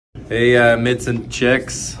Hey, mitts and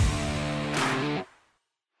chicks.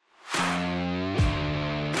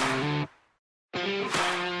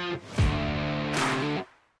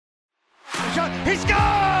 He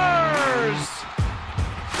scores!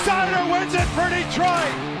 Sider wins it for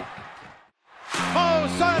Detroit! Mo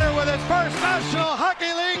Sider with his first National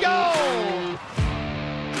Hockey League goal!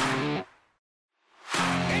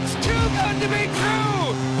 It's too good to be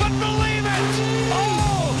true, but believe it!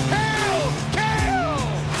 Oh, hail, hail!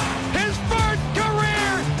 His first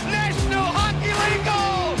career National Hockey League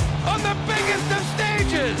goal on the biggest of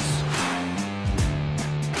stages!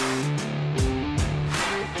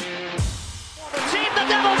 See the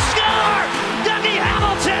Devils score! Dougie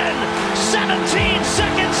Hamilton, 17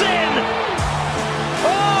 seconds in.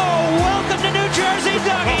 Oh, welcome to New Jersey,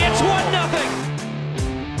 Dougie. It's 1-0.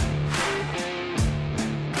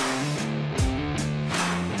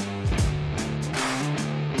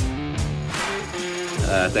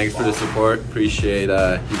 Thanks for the support. Appreciate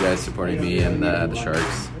you guys supporting me and the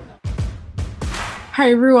Sharks.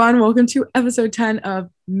 Hi, everyone. Welcome to episode 10 of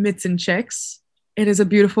Mitts and Chicks. It is a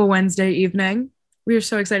beautiful Wednesday evening. We are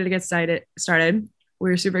so excited to get started.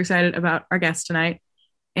 We're super excited about our guest tonight.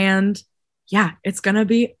 And yeah, it's going to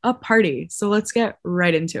be a party. So let's get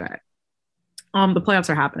right into it. The playoffs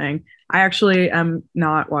are happening. I actually am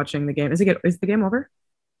not watching the game. Is the game over?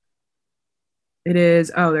 It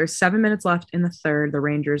is. Oh, there's 7 minutes left in the third. The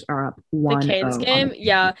Rangers are up 1-0. The Canes game?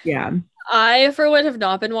 Yeah. Yeah. I, for one, have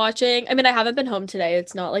not been watching. I mean, I haven't been home today.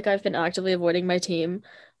 It's not like I've been actively avoiding my team.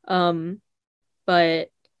 But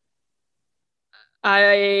I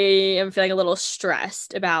am feeling a little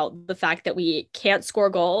stressed about the fact that we can't score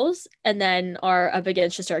goals and then are up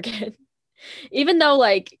against Shesterkin. Even though,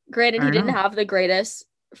 like, granted, he didn't have the greatest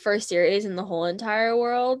first series in the whole entire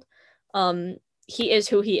world. He is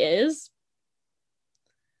who he is.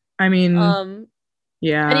 I mean,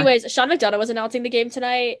 yeah. Anyways, Sean McDonough was announcing the game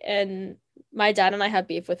tonight, and my dad and I have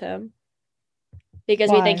beef with him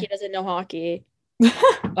because we think he doesn't know hockey.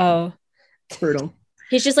 Oh, brutal.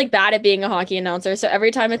 He's just like bad at being a hockey announcer. So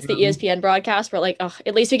every time it's the ESPN broadcast, we're like, oh,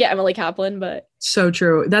 at least we get Emily Kaplan. But so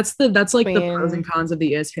true. That's like the pros and cons of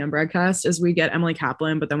the ESPN broadcast is we get Emily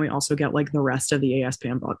Kaplan, but then we also get like the rest of the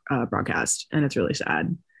ESPN broadcast, and it's really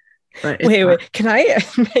sad. But wait, can I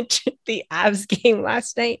mention the Avs game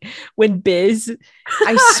last night when Biz,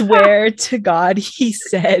 I swear to God, he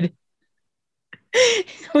said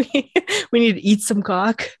we need to eat some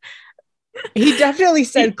cock. He definitely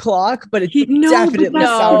said clock, but it definitely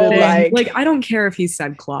sounded like I don't care if he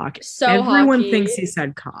said clock. So everyone hockey. thinks he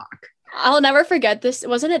said cock. I'll never forget this.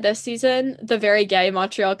 Wasn't it this season? The very gay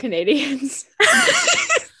Montreal Canadiens.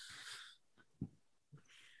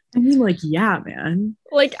 I mean, like, yeah, man.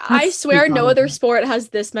 Like, I swear no other sport has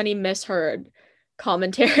this many misheard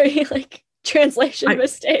commentary, like translation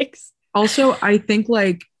mistakes. Also, I think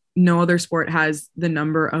like no other sport has the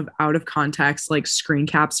number of out of context like screen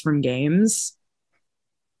caps from games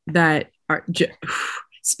that are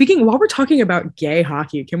speaking. While we're talking about gay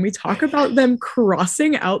hockey, can we talk about them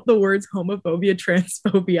crossing out the words homophobia,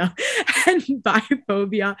 transphobia, and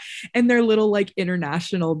biphobia and their little like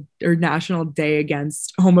international or national day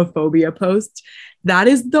against homophobia posts? That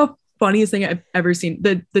is the funniest thing I've ever seen.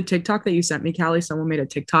 The TikTok that you sent me, Callie, someone made a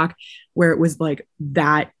TikTok where it was like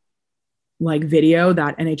that like video,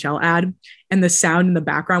 that NHL ad, and the sound in the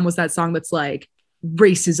background was that song that's like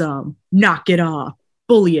racism, knock it off,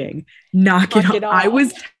 bullying, knock it off. I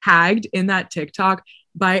was tagged in that TikTok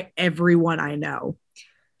by everyone I know.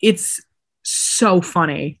 It's so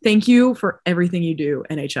funny. Thank you for everything you do,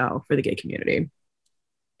 NHL, for the gay community.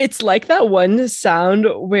 It's like that one sound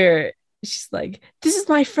where she's like, this is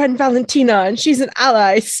my friend Valentina, and she's an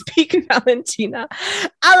ally. Speak, Valentina.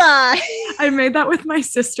 Ally! I made that with my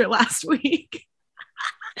sister last week.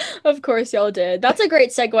 Of course y'all did. That's a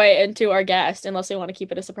great segue into our guest, unless we want to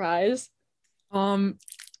keep it a surprise. Well,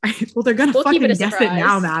 they're gonna fucking guess it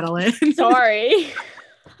now, Madeline. Sorry.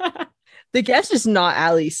 The guest is not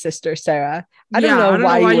Allie's sister, Sarah. I don't know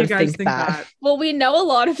why you would think that. Well, we know a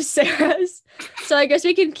lot of Sarahs, so I guess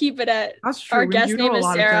we can keep it at our guest name is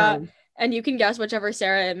Sarah, and you can guess whichever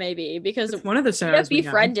Sarah it may be, because it's one of the Sarahs we have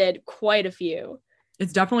befriended quite a few.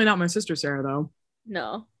 It's definitely not my sister Sarah, though.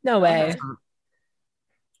 No way.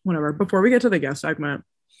 Whatever. Before we get to the guest segment,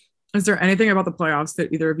 is there anything about the playoffs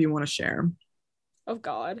that either of you want to share? Oh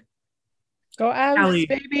God. Go Avs,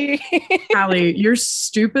 baby. Allie, your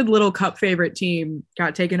stupid little cup favorite team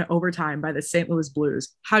got taken to overtime by the St. Louis Blues.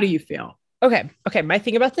 How do you feel? Okay. My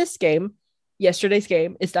thing about this game, yesterday's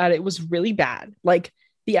game, is that it was really bad. Like,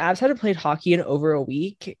 the Avs hadn't played hockey in over a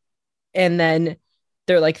week, and then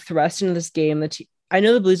they're like thrust into this game. I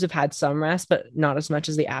know the Blues have had some rest, but not as much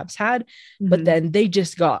as the Abs had. But then they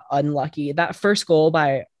just got unlucky. That first goal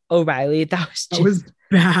by O'Reilly, that was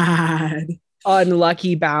bad.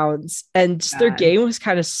 Unlucky bounce. And just their game was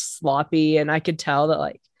kind of sloppy. And I could tell that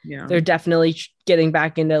like they're definitely getting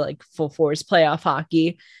back into like full force playoff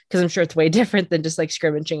hockey, because I'm sure it's way different than just like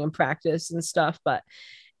scrimmaging in practice and stuff. But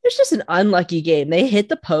it's just an unlucky game. They hit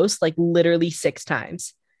the post like literally 6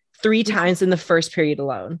 times, 3 times in the first period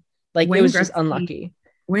alone. Like it was just unlucky.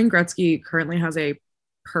 Wayne Gretzky currently has a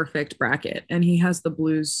perfect bracket, and he has the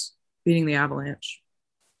Blues beating the Avalanche.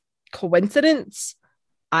 Coincidence?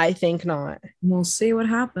 I think not. We'll see what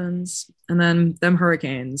happens. And then them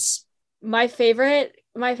Hurricanes. My favorite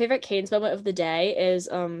Canes moment of the day is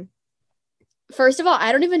first of all,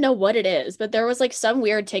 I don't even know what it is, but there was like some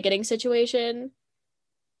weird ticketing situation.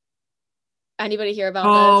 Anybody hear about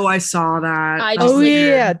this? I saw that.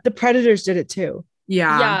 Yeah. The Predators did it too.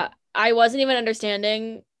 Yeah. I wasn't even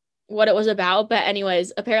understanding what it was about, but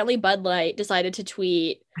anyways, apparently Bud Light decided to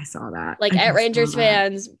tweet. I saw that. Like at Rangers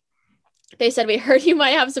fans, they said, "We heard you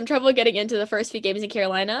might have some trouble getting into the first few games in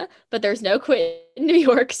Carolina, but there's no quit in New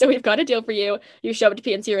York, so we've got a deal for you. You show up to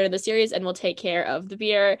PNC Arena in the series, and we'll take care of the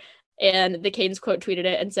beer." And the Canes quote tweeted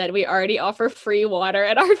it and said, "We already offer free water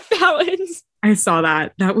at our fountains." I saw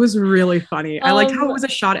that. That was really funny. I liked how it was a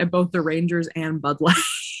shot at both the Rangers and Bud Light.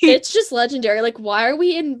 It's just legendary. Like, why are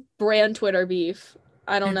we in brand Twitter beef?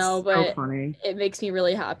 I don't know, but so funny. It makes me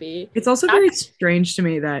really happy. It's also very strange to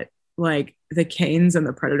me that like the Canes and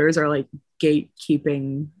the Predators are like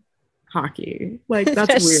gatekeeping hockey. Like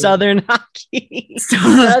that's weird. Southern hockey.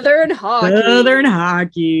 Southern hockey. Southern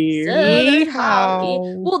hockey. Southern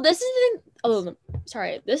hockey. Well, this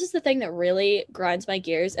is the thing that really grinds my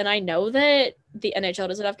gears, and I know that the NHL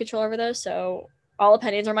doesn't have control over this, so all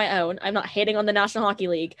opinions are my own. I'm not hating on the National Hockey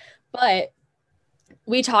League, but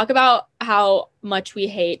we talk about how much we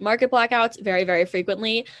hate market blackouts very, very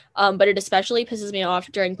frequently, but it especially pisses me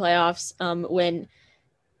off during playoffs when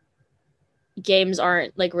games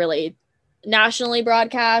aren't like really nationally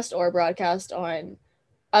broadcast or broadcast on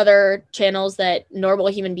other channels that normal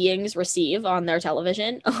human beings receive on their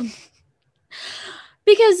television.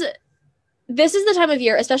 Because this is the time of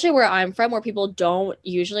year, especially where I'm from, where people don't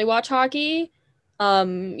usually watch hockey.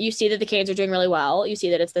 You see that the Canes are doing really well. You see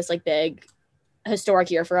that it's this like big historic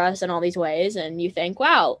year for us in all these ways. And you think,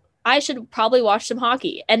 wow, I should probably watch some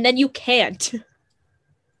hockey. And then you can't.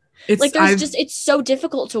 It's so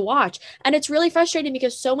difficult to watch. And it's really frustrating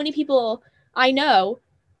because so many people I know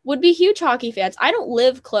would be huge hockey fans. I don't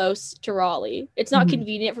live close to Raleigh. It's not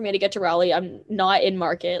convenient for me to get to Raleigh. I'm not in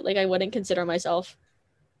market. Like I wouldn't consider myself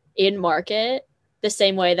in market the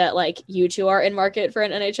same way that like you two are in market for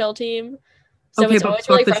an NHL team. So okay, it's but always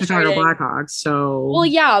fuck really the frustrating. Chicago Blackhawks. So well,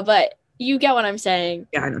 yeah, but you get what I'm saying.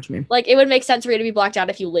 Yeah, I know what you mean. Like it would make sense for you to be blacked out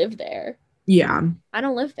if you lived there. Yeah. I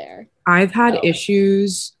don't live there. I've had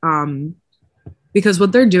issues because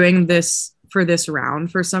what they're doing for this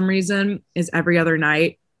round for some reason is every other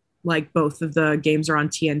night, like both of the games are on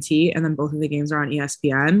TNT and then both of the games are on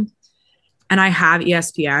ESPN. And I have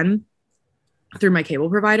ESPN through my cable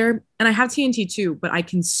provider and I have TNT too, but I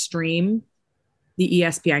can stream the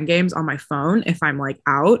ESPN games on my phone if I'm like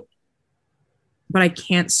out, but I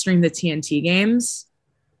can't stream the TNT games.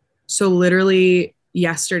 So literally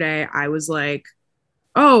yesterday I was like,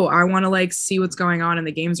 oh, I want to like see what's going on in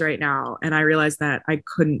the games right now. And I realized that I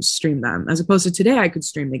couldn't stream them as opposed to today I could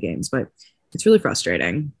stream the games, but it's really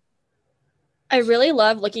frustrating. I really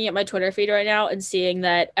love looking at my Twitter feed right now and seeing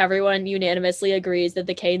that everyone unanimously agrees that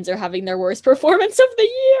the Canes are having their worst performance of the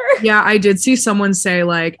year. Yeah, I did see someone say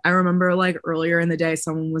like, I remember like earlier in the day,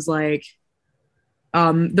 someone was like,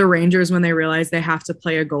 the Rangers, when they realize they have to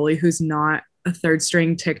play a goalie who's not a third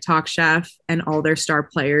string TikTok chef and all their star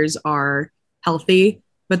players are healthy.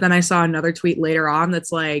 But then I saw another tweet later on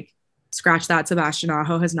that's like, scratch that, Sebastian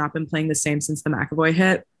Aho has not been playing the same since the McAvoy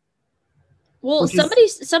hit. Well,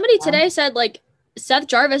 somebody today said like Seth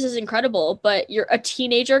Jarvis is incredible, but you're a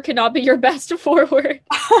teenager cannot be your best forward.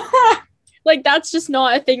 Like that's just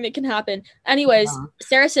not a thing that can happen. Anyways,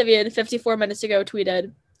 Sarah Sivian 54 minutes ago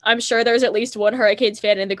tweeted, "I'm sure there's at least one Hurricanes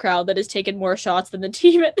fan in the crowd that has taken more shots than the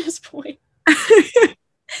team at this point."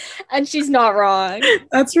 And she's not wrong.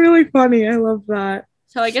 That's really funny. I love that.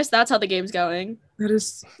 So I guess that's how the game's going. That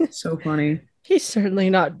is so funny. He's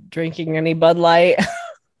certainly not drinking any Bud Light.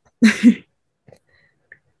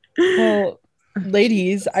 Well,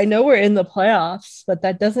 Ladies, I know we're in the playoffs, but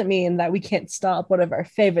that doesn't mean that we can't stop one of our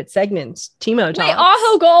favorite segments, Timo Talks. Wait,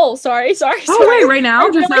 Aho goal. Sorry. Oh, wait, right now?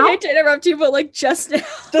 I Just really now? hate to interrupt you, but like just now.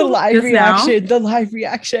 The live Just reaction. now? The live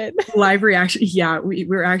reaction. Live reaction. Yeah,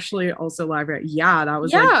 we're actually also live. Yeah, that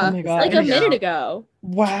was Yeah, like, oh my God. like a minute ago.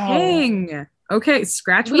 Wow. Dang. Okay,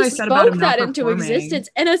 scratch what We I said about spoke him that not into performing. existence,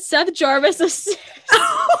 and a Seth Jarvis assist.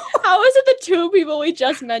 How is it the two people we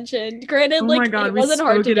just mentioned? Granted, Oh like my God, it we wasn't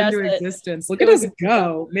hard spoke to it guess into it. existence. Look at us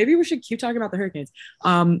go. Maybe we should keep talking about the Hurricanes.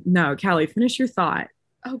 No, Callie, finish your thought.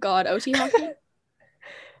 Oh God, OT hockey.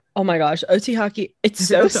 Oh my gosh, OT hockey. It's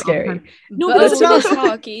Is it so up to scary. overtime? No, but it's Bonus not.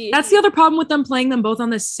 hockey. That's the other problem with them playing them both on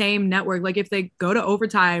the same network. Like if they go to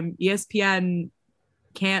overtime, ESPN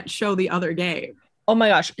can't show the other game. Oh my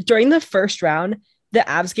gosh. During the first round, the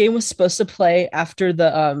Avs game was supposed to play after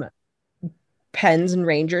the Pens and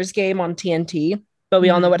Rangers game on TNT, but we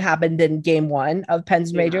all know what happened in game 1 of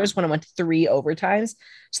Pens and Rangers when it went to 3 overtimes.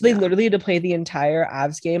 So they literally had to play the entire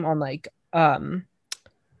Avs game on like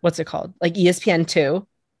what's it called? Like ESPN 2.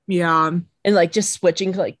 Yeah. And like just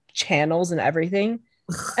switching like channels and everything.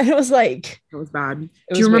 And it was like It was bad.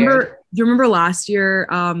 It Do you was remember weird. do you remember last year?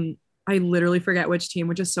 I literally forget which team,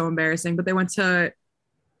 which is so embarrassing, but they went to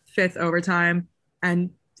 5th overtime. And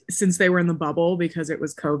since they were in the bubble because it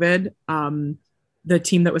was COVID, the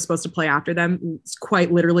team that was supposed to play after them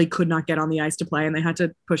quite literally could not get on the ice to play, and they had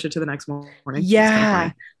to push it to the next morning.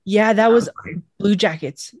 Yeah. Yeah, that was Blue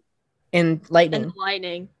Jackets and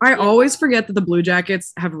Lightning. I always forget that the Blue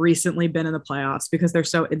Jackets have recently been in the playoffs because they're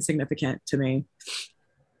so insignificant to me.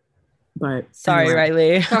 But sorry, anyway.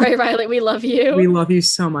 Riley. Sorry, Riley. We love you. We love you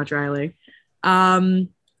so much, Riley.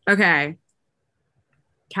 Okay.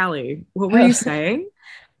 Callie, what were you saying?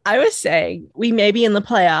 I was saying we may be in the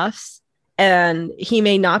playoffs and he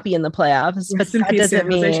may not be in the playoffs, but that doesn't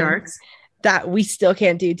mean Sharks. that we still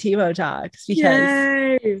can't do Timo Talks because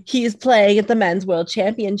Yay! he's playing at the Men's World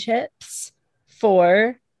Championships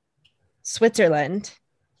for Switzerland.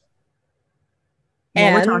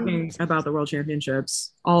 While we're talking about the World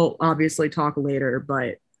Championships, I'll obviously talk later,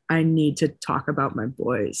 but I need to talk about my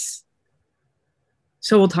boys.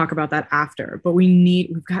 So we'll talk about that after. But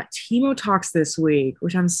we've got Timo Talks this week,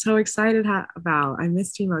 which I'm so excited about. I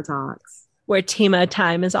miss Timo Talks. Where Timo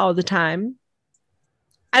time is all the time.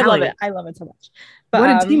 I love it. I love it so much. But,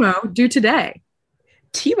 what did Timo do today?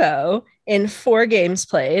 Timo, in 4 games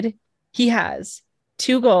played, he has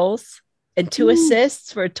 2 goals and 2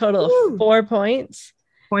 assists for a total of 4 points.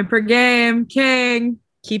 Point per game, king.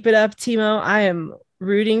 Keep it up, Timo. I am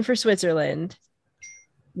rooting for Switzerland.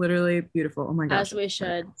 Literally beautiful. Oh my gosh. As we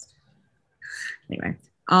should. Anyway,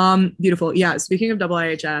 beautiful. Yeah. Speaking of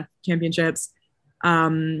IIHF championships,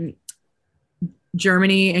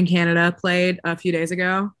 Germany and Canada played a few days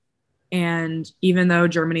ago. And even though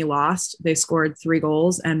Germany lost, they scored 3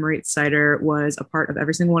 goals, and Moritz Seider was a part of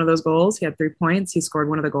every single one of those goals. He had 3 points. He scored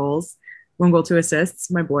one of the goals, 1 goal, 2 assists.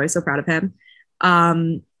 My boy, so proud of him.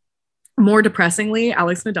 More depressingly,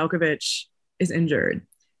 Alex Nedeljkovic is injured.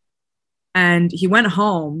 And he went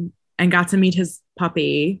home and got to meet his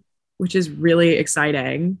puppy, which is really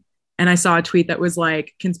exciting. And I saw a tweet that was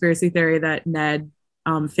like, conspiracy theory that Ned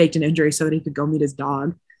faked an injury so that he could go meet his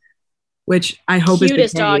dog, which I hope is the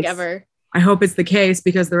case. Cutest dog ever. I hope it's the case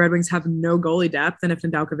because the Red Wings have no goalie depth. And if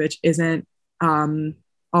Nedeljkovic isn't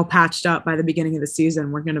all patched up by the beginning of the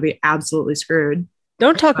season, we're going to be absolutely screwed.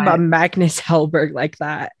 Don't talk about Magnus Hellberg like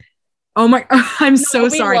that. Oh my, I'm so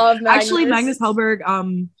sorry. Actually, Magnus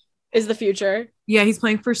Hellberg is the future. Yeah, he's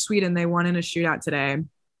playing for Sweden. They won in a shootout today.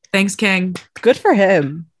 Thanks, King. Good for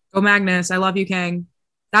him. Go Magnus. I love you, King.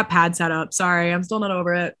 That pad setup. Sorry, I'm still not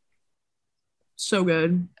over it. So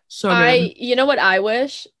good. So good. You know what I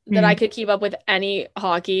wish? That I could keep up with any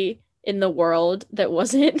hockey in the world that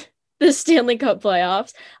wasn't the Stanley Cup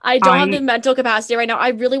playoffs. I don't have the mental capacity right now. I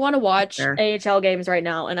really want to watch AHL games right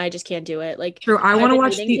now, and I just can't do it. Like, true, I want to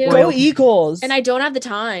watch the Oil Go Eagles, and I don't have the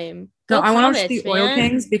time. So I want to watch the Oil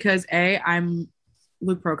Kings because A, I'm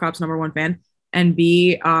Luke Prokop's #1 fan, and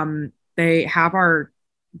B, they have our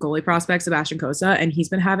goalie prospect Sebastian Cossa, and he's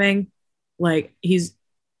been having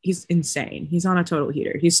he's insane. He's on a total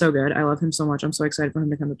heater. He's so good. I love him so much. I'm so excited for him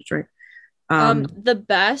to come to Detroit. The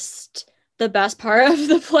best part of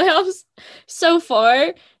the playoffs so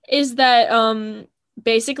far is that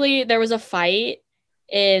basically there was a fight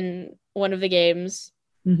in one of the games,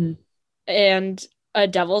 and a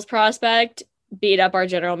Devils prospect beat up our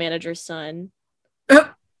general manager's son.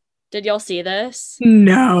 Did y'all see this?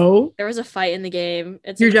 No. There was a fight in the game.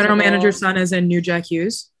 It's your general manager's son is in New Jack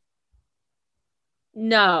Hughes?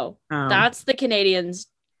 No. That's the Canadians.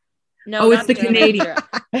 No, it's the Canadian.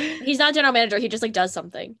 He's not general manager. He just does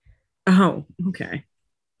something. Oh, okay.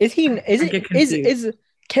 Is he? Is I it? get confused. Is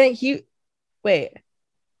Kent Hughes? Wait.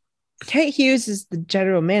 Kent Hughes is the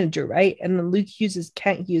general manager, right? And then Luke Hughes is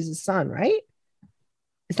Kent Hughes' son, right?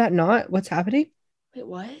 Is that not what's happening? Wait,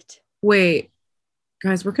 what? Wait,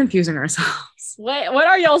 guys, we're confusing ourselves. What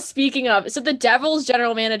are y'all speaking of? So the Devils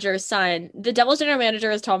general manager's son. The Devils general manager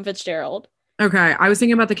is Tom Fitzgerald. Okay, I was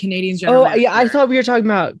thinking about the Canadians general manager. Yeah, I thought we were talking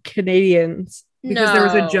about Canadians. Because there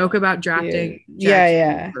was a joke about drafting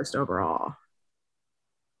Jack first overall.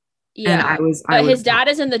 Yeah. And but his dad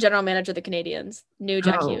is in the general manager of the Canadians. New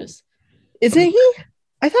Jack Hughes. Isn't he?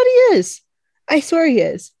 I thought he is. I swear he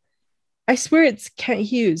is. I swear it's Kent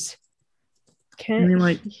Hughes.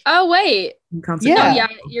 Oh, wait. Yeah,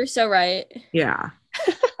 you're so right. Yeah.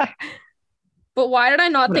 But why did I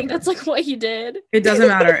not think that's like what he did? It doesn't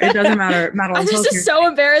matter. Madeline, this is so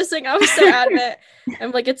embarrassing. I was so adamant.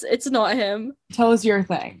 I'm like, it's not him. Tell us your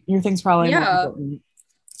thing. Your thing's probably more important.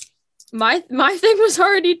 My thing was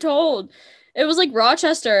already told. It was like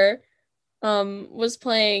Rochester was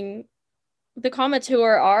playing the Comets, who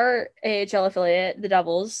are our AHL affiliate, the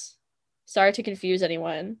Devils. Sorry to confuse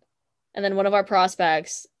anyone. And then one of our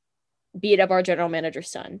prospects beat up our general manager's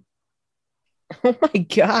son. Oh my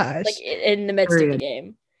gosh. Like in the midst of the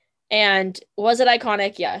game. And was it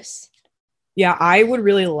iconic? Yes. Yeah, I would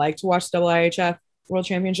really like to watch IIHF World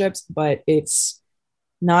Championships, but it's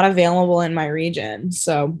not available in my region.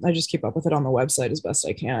 So I just keep up with it on the website as best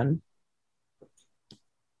I can.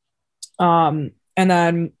 And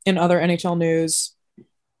then in other NHL news,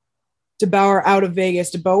 DeBauer out of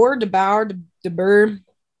Vegas. DeBauer,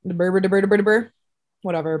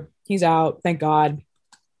 whatever. He's out. Thank God.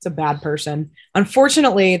 It's a bad person.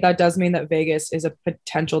 Unfortunately, that does mean that Vegas is a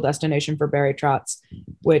potential destination for Barry Trotz,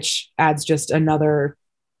 which adds just another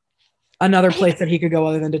place that he could go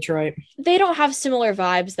other than Detroit. They don't have similar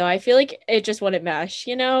vibes, though. I feel like it just wouldn't mesh,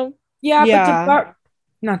 you know? Yeah. But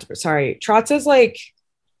Trotz is like,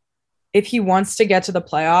 if he wants to get to the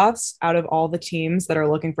playoffs out of all the teams that are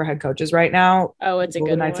looking for head coaches right now, it's a good one.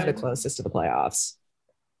 The Knights are the closest to the playoffs.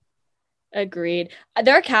 Agreed.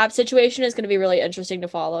 Their cap situation is going to be really interesting to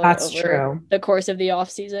follow. That's true. The course of the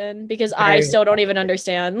offseason, because I still don't even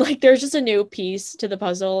understand. Like, there's just a new piece to the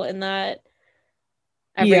puzzle in that.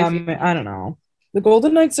 I don't know. The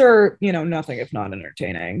Golden Knights are, nothing if not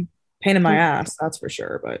entertaining. Pain in my ass, that's for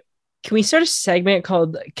sure. But can we start a segment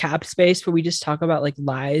called Cap Space where we just talk about like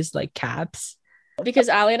lies, like caps? Because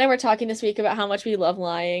Allie and I were talking this week about how much we love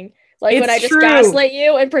lying. Like when I just gaslit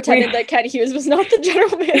you and pretended that Kent Hughes was not the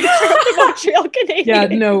general manager of the Montreal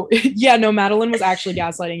Canadiens. No, Madeline was actually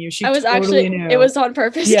gaslighting you. Knew. It was on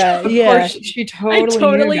purpose. Yeah. Of course, she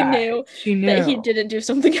totally knew. She knew that he didn't do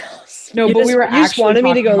something else. No, but we were actually just wanted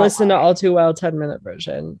me to go listen to All Too Well 10-minute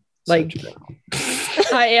version. Like,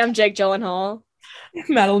 I am Jake Gyllenhaal.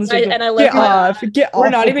 Madeline's and I live off. We're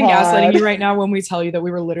not even gaslighting you right now when we tell you that we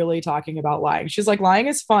were literally talking about lying. She's like, lying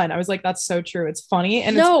is fun. I was like, that's so true. It's funny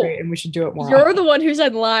and it's great and we should do it more. You're often. The one who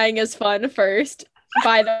said lying is fun first.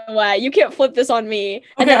 By the way, you can't flip this on me.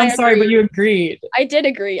 Okay, I'm sorry, but you agreed. I did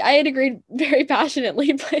agree. I had agreed very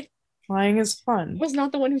passionately, but lying is fun. I was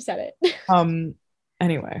not the one who said it.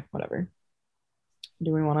 Anyway, whatever.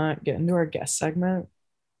 Do we want to get into our guest segment?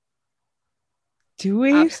 Do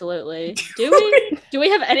we? Absolutely. Do we? Do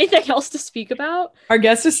we have anything else to speak about? Our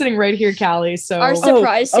guest is sitting right here, Callie. So our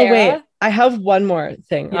surprise, Sarah. Oh wait, I have one more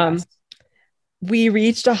thing. Yes. We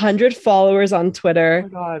reached 100 followers on Twitter. Oh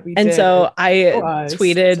my God, we and did. so I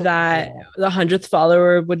tweeted that the 100th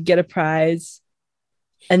follower would get a prize,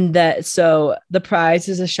 and so the prize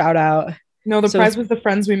is a shout out. No, the prize was the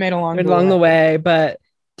friends we made along the way. But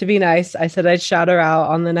to be nice, I said I'd shout her out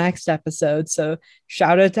on the next episode. So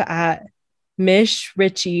shout out to @Mish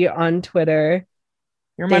Richie on Twitter.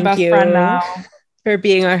 You're my best friend now. For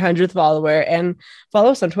being our 100th follower, and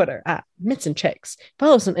follow us on Twitter @Mitts and Chicks.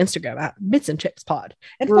 Follow us on Instagram @Mitts and Chicks Pod,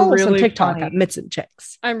 and follow us on TikTok @Mitts and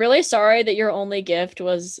Chicks. I'm really sorry that your only gift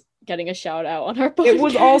was getting a shout out on our podcast. It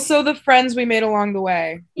was also the friends we made along the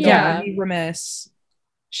way. Yeah. Don't be remiss.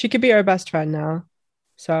 She could be our best friend now.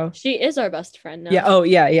 So she is our best friend now. Yeah. Oh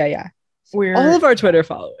yeah. All of our Twitter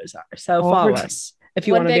followers are. So follow us if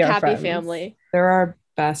you want to be our friends. Happy family. They're our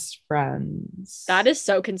best friends. That is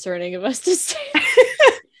so concerning of us to say.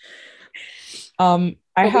 I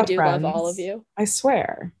have friends. Love all of you. I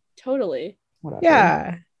swear. Totally. Whatever.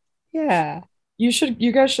 Yeah.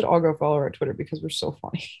 You guys should all go follow our Twitter because we're so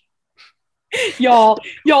funny. y'all,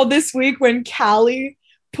 this week when Callie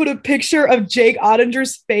put a picture of Jake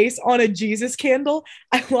Ottinger's face on a Jesus candle,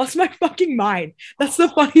 I lost my fucking mind. That's the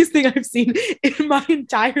funniest thing I've seen in my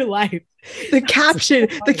entire life. The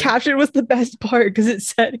caption was the best part because it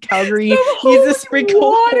said Calgary needs to sprinkle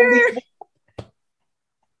water.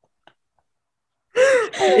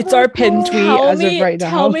 It's our pinned tweet as of right now.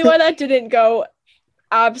 Tell me why that didn't go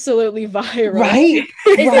absolutely viral. Right?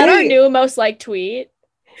 Is that our new most liked tweet?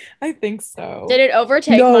 I think so. Did it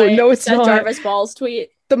overtake it's not. Jarvis Balls tweet?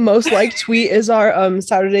 The most liked tweet is our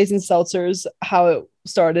Saturdays and Seltzers, how it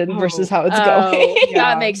started versus how it's going.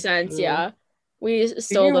 That makes sense. Yeah. We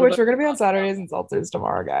still we're gonna be on Saturdays and Seltzers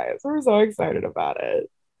tomorrow, guys. We're so excited about it.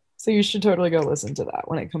 So you should totally go listen to that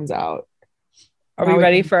when it comes out. Are we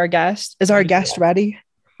ready for our guest? Is our guest ready?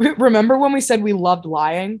 Remember when we said we loved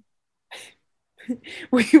lying?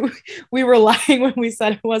 we were lying when we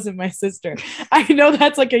said it wasn't my sister. I know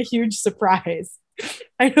that's like a huge surprise.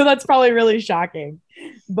 I know that's probably really shocking,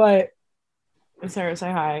 but Sarah,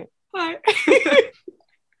 say hi. Hi.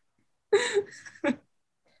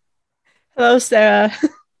 Hello, Sarah.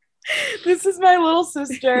 This is my little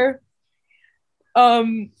sister.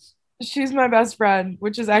 She's my best friend,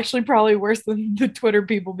 which is actually probably worse than the Twitter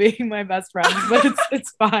people being my best friends, but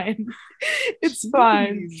it's fine. It's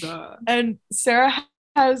fine. And Sarah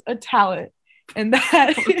has a talent, and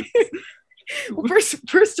that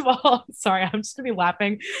first of all, sorry, I'm just gonna be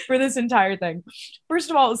laughing for this entire thing. First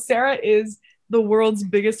of all, Sarah is the world's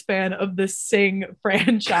biggest fan of the Sing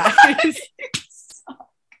franchise.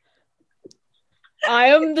 I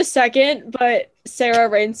am the second, but Sarah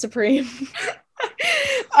reigns supreme.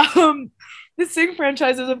 The Sing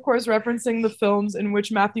franchise is, of course, referencing the films in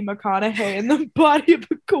which Matthew McConaughey in the body of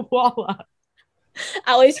a koala.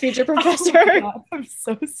 Allie's future professor. Oh God, I'm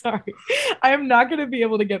so sorry. I am not going to be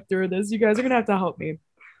able to get through this. You guys are going to have to help me.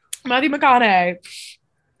 Matthew McConaughey,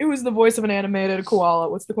 it was the voice of an animated koala.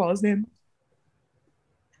 What's the koala's name?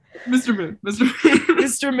 Mr. Moon.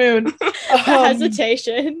 Mr. Moon.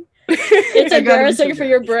 Hesitation. It's embarrassing for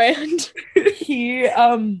your brand. He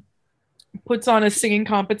puts on a singing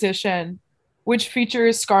competition, which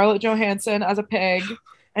features Scarlett Johansson as a pig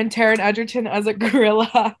and Taron Egerton as a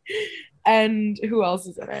gorilla. And who else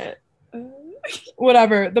is in it?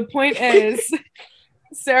 Whatever. The point is,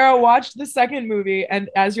 Sarah watched the second movie, and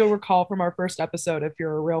as you'll recall from our first episode, if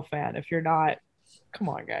you're a real fan, if you're not, come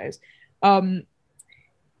on, guys.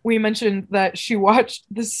 We mentioned that she watched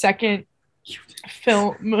the second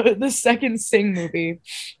Sing movie,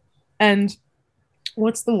 and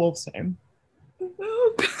what's the wolf's name?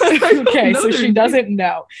 Okay, so she doesn't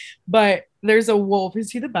know, but there's a wolf.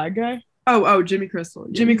 Is he the bad guy? Oh, Jimmy Crystal.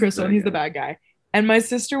 Jimmy Crystal, and he's the bad guy. And my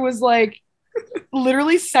sister was like,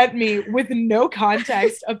 literally sent me with no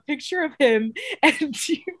context a picture of him and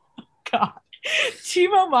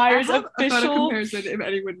Timo Meyer's official comparison, if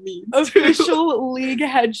anyone needs official league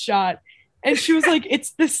headshot, and she was like,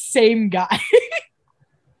 it's the same guy.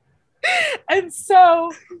 And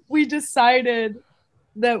so we decided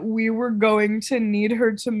that we were going to need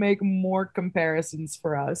her to make more comparisons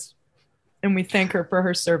for us, and we thank her for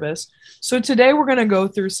her service. So today we're going to go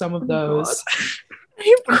through some of those.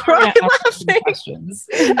 I'm crying laughing.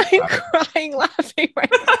 I'm crying laughing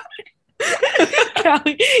right now.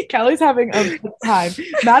 Callie's having a good time.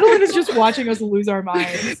 Madeline is just watching us lose our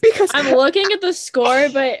minds. Because I'm looking at the score,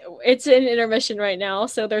 but it's in intermission right now,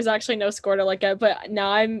 so there's actually no score to look at. But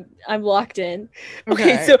now I'm locked in.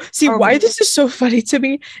 Okay, so see why this is so funny to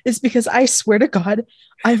me is because I swear to God,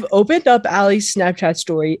 I've opened up Allie's Snapchat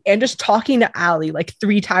story and just talking to Allie like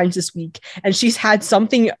 3 times this week, and she's had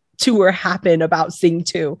something to her happen about Sing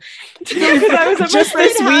 2. Just this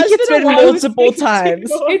week, it's been multiple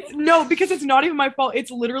times. Because it's not even my fault.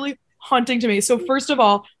 It's literally haunting to me. So first of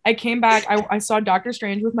all, I came back. I saw Doctor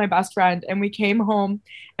Strange with my best friend, and we came home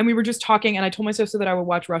and we were just talking. And I told my sister that I would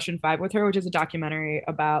watch Russian 5 with her, which is a documentary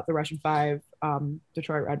about the Russian 5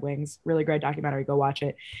 Detroit Red Wings. Really great documentary. Go watch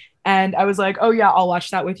it. And I was like, oh yeah, I'll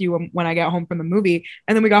watch that with you when I get home from the movie.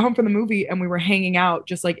 And then we got home from the movie and we were hanging out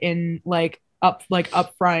just like in up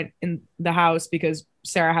front in the house because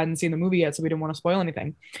Sarah hadn't seen the movie yet, so we didn't want to spoil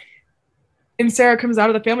anything. And Sarah comes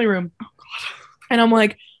out of the family room. Oh God. And I'm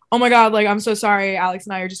like, oh my God, like, I'm so sorry. Alex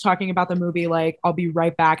and I are just talking about the movie. Like, I'll be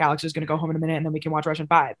right back. Alex is going to go home in a minute and then we can watch Russian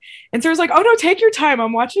 5. And Sarah's like, oh no, take your time.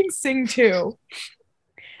 I'm watching Sing 2.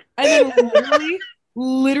 And then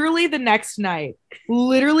literally the next night,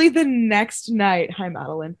 hi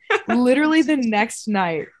Madeline, literally the next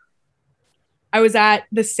night, I was at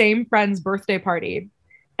the same friend's birthday party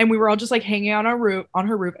and we were all just like hanging out on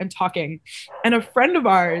her roof and talking. And a friend of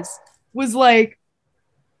ours was like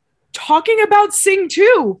talking about Sing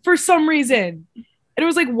 2 for some reason. And it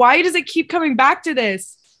was like, why does it keep coming back to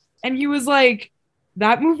this? And he was like,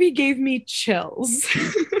 that movie gave me chills.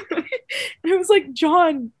 And I was like,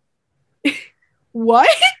 John, what?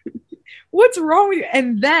 What's wrong with you?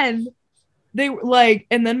 And then they were like,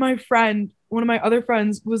 and then my friend, one of my other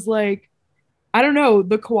friends was like, I don't know,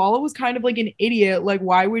 the koala was kind of like an idiot. Like,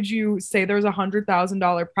 why would you say there's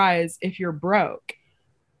 $100,000 prize if you're broke?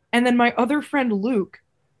 And then my other friend, Luke,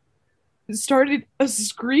 started a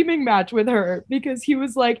screaming match with her because he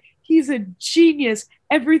was like, he's a genius.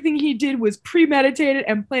 Everything he did was premeditated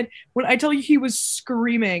and planned. When I tell you he was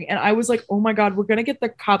screaming, and I was like, oh my God, we're going to get the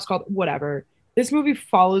cops called. Whatever. This movie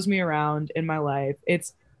follows me around in my life.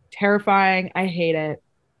 It's terrifying. I hate it.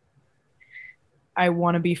 I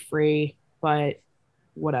want to be free, but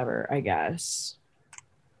whatever, I guess.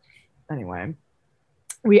 Anyway,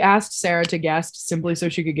 we asked Sarah to guest simply so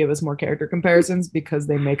she could give us more character comparisons because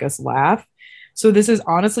they make us laugh. So this is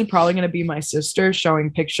honestly probably going to be my sister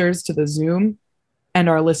showing pictures to the Zoom and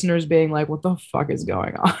our listeners being like, what the fuck is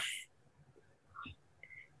going on?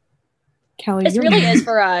 Kelly, It really is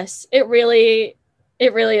for us. It really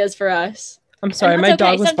is for us. I'm sorry, my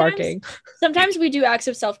dog was barking. Sometimes we do acts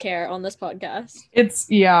of self-care on this podcast.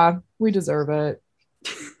 We deserve it.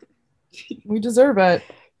 We deserve it.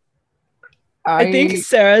 I think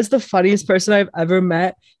Sarah is the funniest person I've ever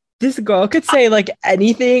met. This girl could say like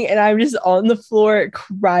anything, and I'm just on the floor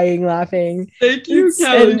crying, laughing. Thank you,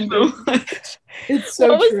 Kelly, so much. It's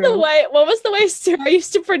so true. What was the way Sarah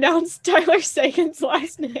used to pronounce Tyler Sagan's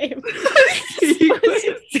last name?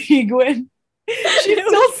 Seguin. She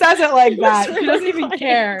still says it like that. She doesn't even funny.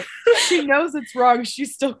 care. She knows it's wrong. She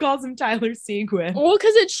still calls him Tyler Seguin. Well,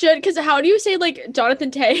 because how do you say like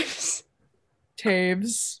Jonathan Taves?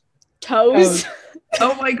 Taves. Toes?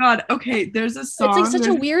 Oh my God. Okay, there's a song. It's like such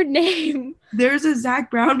a weird name. There's a Zach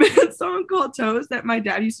Brown band song called Toes that my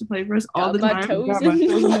dad used to play for us all the time.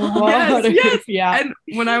 Yes. Yeah. And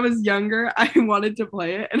when I was younger, I wanted to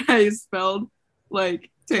play it, and I spelled like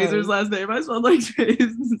Taser's last name. I spelled like Taze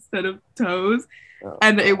instead of Toes,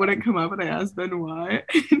 and it wouldn't come up. And I asked Ben why,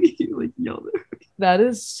 and he like yelled at me. That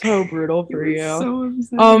is so brutal for you. So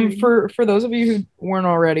upsetting. For those of you who weren't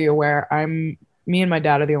already aware, me and my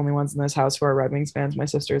dad are the only ones in this house who are Red Wings fans. My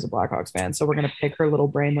sister is a Blackhawks fan, so we're gonna pick her little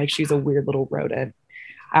brain like she's a weird little rodent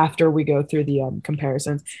after we go through the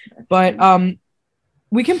comparisons. But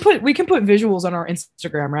we can put visuals on our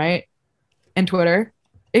Instagram, right? And Twitter.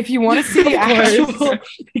 If you want to see the actual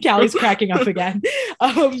Callie's cracking up again.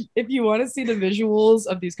 If you want to see the visuals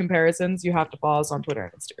of these comparisons, you have to follow us on Twitter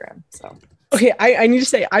and Instagram. So okay, I need to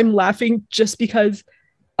say I'm laughing just because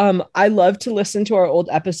I love to listen to our old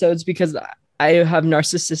episodes because I have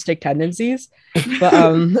narcissistic tendencies,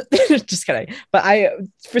 but just kidding. But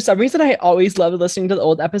for some reason, I always love listening to the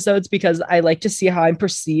old episodes because I like to see how I'm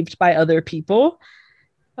perceived by other people.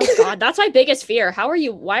 Oh God, that's my biggest fear.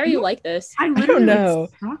 Why are you like this? I don't know.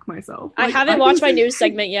 Shock myself. I haven't watched my news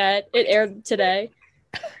segment yet. It aired today.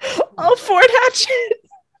 Oh, Ford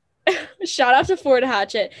Hatchet. Shout out to Ford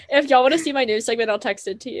Hatchet. If y'all want to see my news segment, I'll text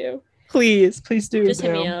it to you. Please do. Just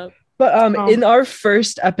hit me up. But in our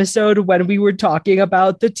first episode, when we were talking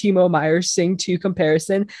about the Timo Meyer Sing 2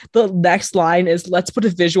 comparison, the next line is, let's put a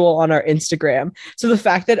visual on our Instagram. So the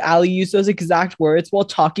fact that Ali used those exact words while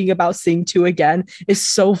talking about Sing 2 again is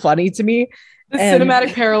so funny to me. The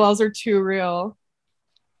cinematic parallels are too real.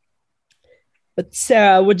 But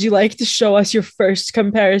Sarah, would you like to show us your first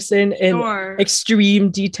comparison in extreme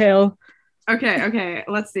detail? Okay.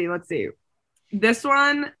 Let's see.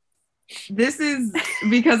 This is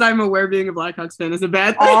because I'm aware being a Blackhawks fan is a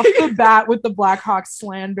bad thing. Off the bat with the Blackhawks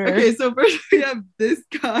slander. Okay, so first we have this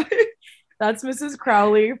guy. That's Mrs.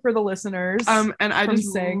 Crowley for the listeners. And I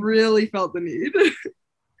just really felt the need.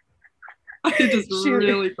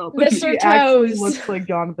 Really felt the need. Mr. Toes looks like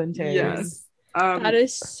Jonathan Taves. Yes. That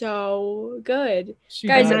is so good. She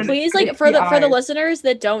Guys, does. please, like, for the listeners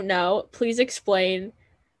that don't know, please explain.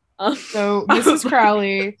 So Mrs.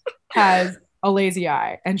 Crowley has a lazy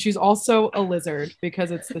eye, and she's also a lizard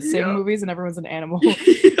because it's the same movies and everyone's an animal.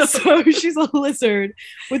 So she's a lizard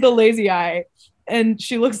with a lazy eye, and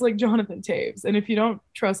she looks like Jonathan Taves. And if you don't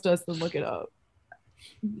trust us, then look it up.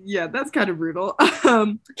 Yeah, that's kind of brutal.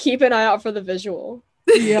 Keep an eye out for the visual.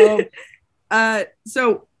 Yeah.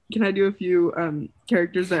 So can I do a few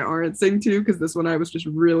characters that aren't Sing 2? Because this one I was just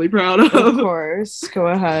really proud of. Of course. Go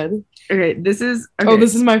ahead. Okay, this is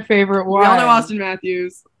my favorite one. We all know Austin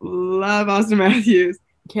Matthews. Love Austin Matthews.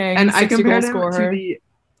 Okay, and I compared him to the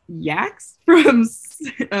Yaks from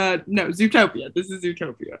Zootopia. This is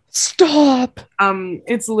Zootopia. Stop.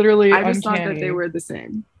 It's literally I just uncanny. thought that they were the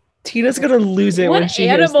same. Tina's gonna lose it when she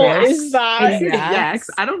hears What animal this. is that? Yaks.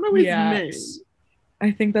 I don't know his name. I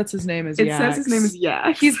think that's his name is It Yax. says his name is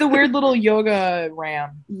Yax. He's the weird little yoga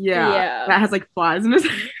ram. Yeah. That has like flies in his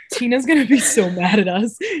head. Tina's gonna be so mad at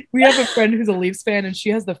us. We have a friend who's a Leafs fan, and she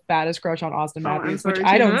has the fattest crush on Austin Matthews, which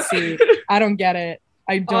I don't see. I don't get it.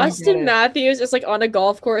 I don't. Austin Matthews is like on a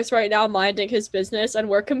golf course right now, minding his business, and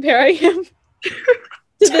we're comparing him to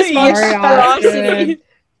this monstrosity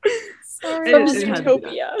from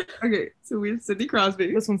Zootopia. Okay, so we have Sidney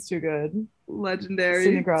Crosby. This one's too good. Legendary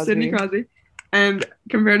Sidney Crosby. And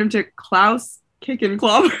compared him to Klaus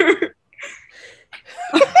Kickenclobber.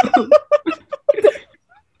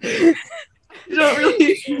 You don't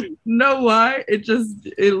really know why. It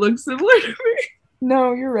looks similar to me.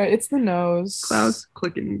 No, you're right. It's the nose. Klaus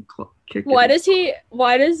Kicking. Why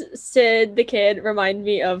does Sid the Kid remind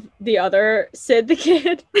me of the other Sid the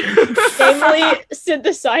Kid? Namely, Sid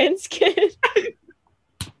the Science Kid.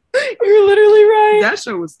 You're literally right. That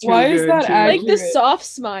show was too Why good. Is that accurate? Like the soft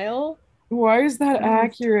smile. Why is that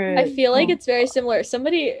accurate? I feel like it's very similar.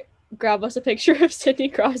 Somebody grab us a picture of Sidney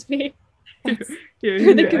Crosby for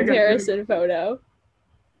the comparison photo.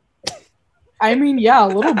 I mean, yeah, a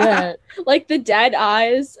little bit. Like the dead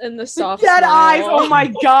eyes and the soft dead smile. eyes. Oh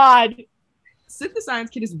my god. Sid the Science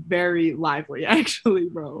Kid is very lively, actually,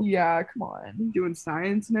 bro. Yeah, come on. Doing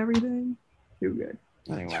science and everything. Too good.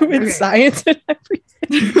 Anyway. Doing science and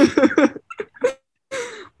everything.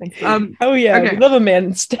 Thank you. Oh yeah, okay. we love a man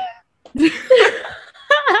instead.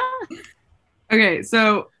 Okay,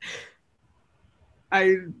 so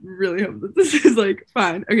I really hope that this is like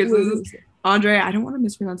fine. Okay, so this is Andre. I don't want to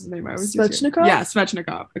mispronounce his name. I always do. Svechnikov? Yeah,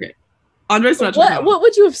 Svechnikov. Okay, Andre Svechnikov. What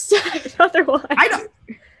would you have said otherwise? I don't.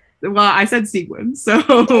 Well, I said Seguin, so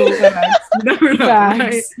you never know.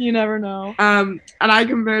 Right? You never know. And I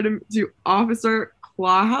compared him to Officer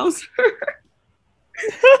Clawhauser.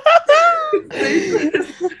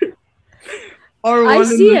 Or I one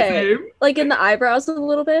see in the it. same. Like in the eyebrows a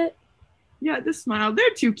little bit. Yeah, the smile. They're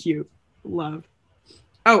too cute. Love.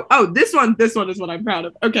 Oh, this one is what I'm proud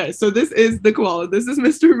of. Okay, so this is the koala. This is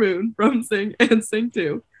Mr. Moon from Sing and Sing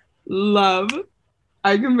 2. Love.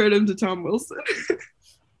 I compared him to Tom Wilson.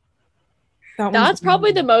 That's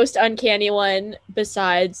probably the most uncanny one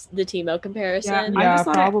besides the Timo comparison. Yeah,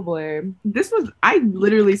 probably. I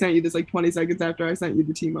literally sent you this like 20 seconds after I sent you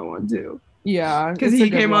the Timo one too. Yeah. Because he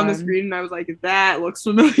came on the screen and I was like, that looks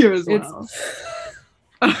familiar as well.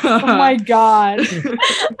 Oh my god.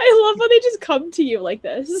 I love when they just come to you like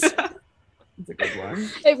this. It's a good one.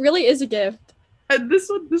 It really is a gift. And this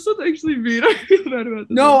one actually mean. I feel bad about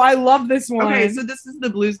this. No, I love this one. Okay, so this is the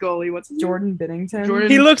Blues goalie. What's his Jordan name? Binnington.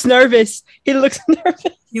 He looks nervous. He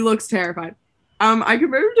looks terrified. I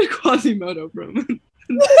compared him to Quasimodo from.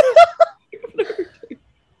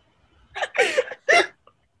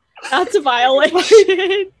 That's a violation.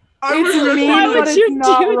 It's mean, but it's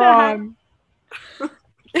not wrong.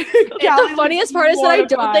 The funniest part is that I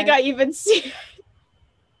don't think I even see it.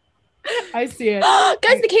 I see it.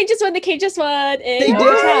 Guys, the Cane just won. They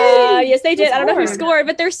did. Yes, they did. I don't know who scored,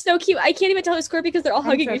 but they're so cute. I can't even tell who scored because they're all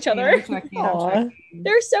hugging each other.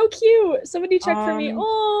 They're so cute. Somebody check for me.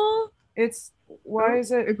 Aww. Why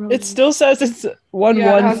is it? It still says it's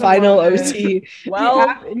 1-1 final OT.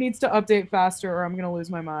 Well, it needs to update faster or I'm going to lose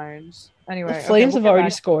my mind. Anyway. The Flames have already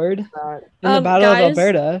scored in the Battle of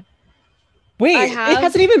Alberta. Wait, it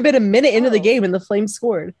hasn't even been a minute into the game and the Flames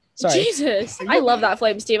scored. Sorry. Jesus. I love that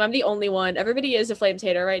Flames team. I'm the only one. Everybody is a Flames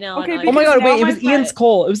hater right now. Okay, oh my god, wait, it was Ian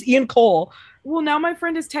Cole. It was Ian Cole. Well, now my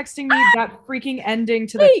friend is texting me that freaking ending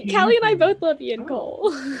to the Wait, Callie and I both love Ian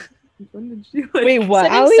Cole. Wait,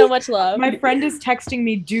 what? Sending so much love. My friend is texting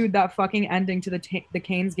me, dude, that fucking ending to the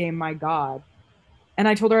Canes game, my god. And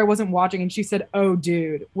I told her I wasn't watching, and she said, "Oh,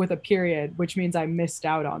 dude," with a period, which means I missed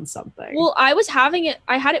out on something. Well, I was having it.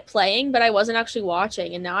 I had it playing, but I wasn't actually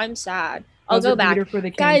watching, and now I'm sad. I'll go back.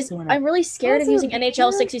 Guys, I'm really scared of using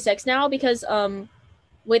NHL 66 now because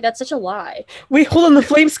wait, that's such a lie. Wait, hold on, the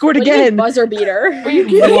Flames scored again. Buzzer beater. What?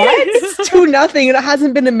 It's 2-0 and it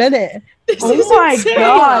hasn't been a minute. Oh my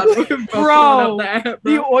god, bro!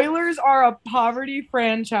 The Oilers are a poverty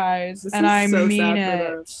franchise, and I mean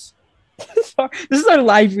it. This is our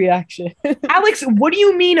live reaction. Alex, what do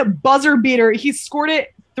you mean a buzzer beater? He scored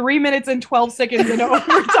it 3 minutes and 12 seconds in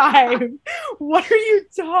overtime. What are you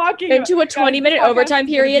talking about? Into a 20-minute overtime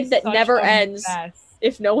period that never ends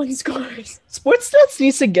if no one scores. Sportsnets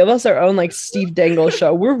needs to give us our own like Steve Dangle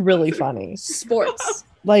show. We're really funny. Sports.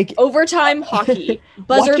 Like overtime hockey.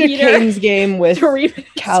 Buzzer watch beater. A Canes game with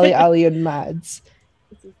Callie, Ali, and Mads.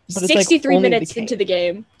 But 63 minutes into the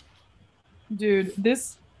game. Dude,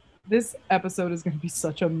 this episode is going to be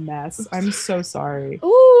such a mess. I'm so sorry.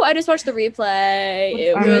 Ooh, I just watched the replay.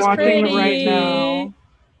 It was watching pretty. it right now.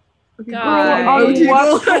 God. On OT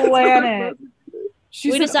what goal. planet?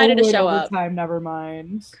 We decided to show up. Time, never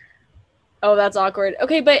mind. Oh, that's awkward.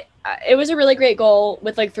 Okay, but it was a really great goal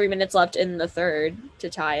with like 3 minutes left in the third to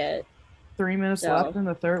tie it. 3 minutes left in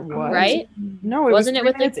the third. What? Right? No, it Wasn't was it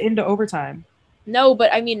with minutes into overtime. No,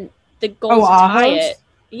 but I mean the goal to tie it.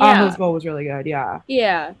 Yeah. Aho's goal was really good. Yeah.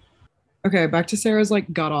 Yeah. Okay, back to Sarah's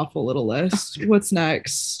like god awful little list. What's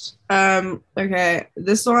next? Okay,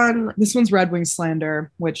 this one's Red Wing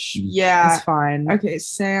slander, which is fine. Okay,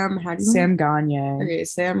 Sam. How do you? Sam Gagne. Okay,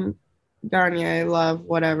 Sam Gagne. Love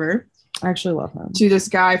whatever. I actually love him. To this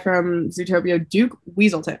guy from Zootopia, Duke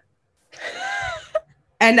Weaselton.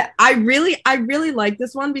 And I really like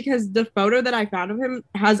this one because the photo that I found of him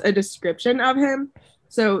has a description of him.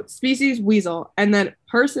 So species weasel, and then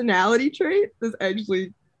personality trait. This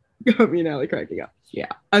actually got me now cracking up.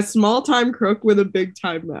 Yeah, a small time crook with a big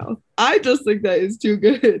time mouth. I just think that is too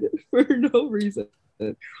good for no reason.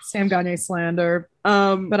 Sam Gagne slander.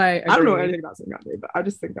 But I don't know anything about Sam Gagne, but I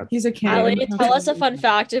just think that he's a king. Ali, tell us a fun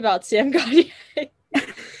fact about Sam Gagne.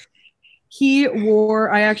 He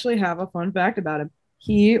wore. I actually have a fun fact about him.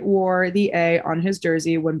 He wore the A on his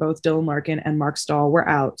jersey when both Dylan Larkin and Mark Stahl were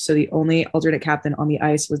out. So the only alternate captain on the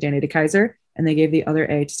ice was Danny DeKeyser, and they gave the other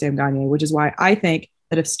A to Sam Gagne, which is why I think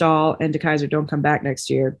that if Stahl and DeKeyser don't come back next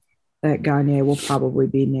year, that Gagne will probably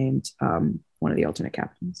be named one of the alternate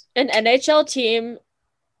captains. An NHL team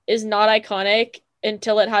is not iconic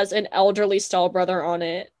until it has an elderly Stahl brother on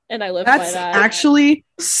it, and I live by that. That's actually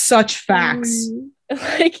such facts.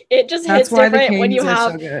 Like it just hits different when you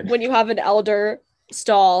have an elder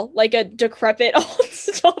Stahl, like a decrepit old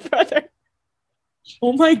Stahl brother.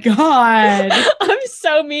 Oh my god. I'm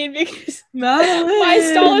so mean because Madeline. my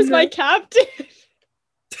Stahl is my captain.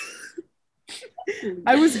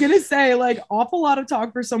 I was gonna say, like, awful lot of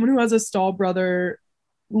talk for someone who has a Stahl brother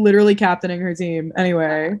literally captaining her team.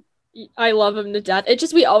 Anyway. I love him to death. It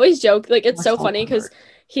just, we always joke, like, it's so funny because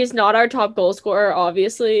he's not our top goal scorer,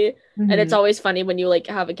 obviously. Mm-hmm. And it's always funny when you, like,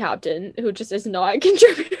 have a captain who just is not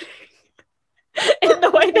contributing in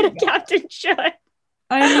the way that a captain should.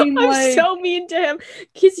 I mean, I'm so mean to him.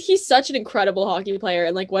 He's such an incredible hockey player,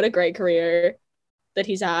 and, like, what a great career that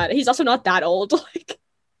he's had. He's also not that old. Like,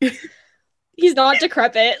 he's not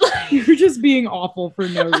decrepit. You're just being awful for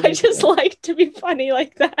no reason. I just like to be funny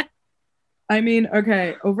like that. I mean,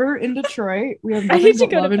 okay, over in Detroit, we have nothing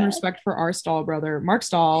but love and respect for our Stahl brother, Mark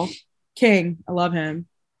Stahl, king. I love him.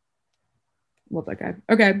 Love that guy.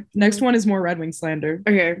 Okay, next one is more Red Wing slander.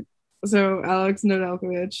 Okay, so Alex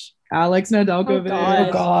Nedeljkovic.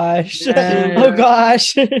 Oh gosh. Yes. Oh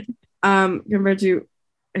gosh. Compared to,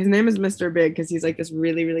 his name is Mr. Big because he's like this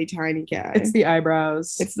really, really tiny guy. It's the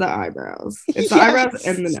eyebrows. It's the eyebrows. It's the eyebrows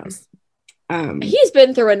and the nose. He's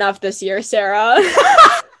been through enough this year, Sarah.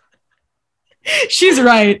 She's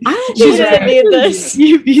right. She's right. Need this.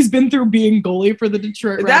 He's been through being goalie for the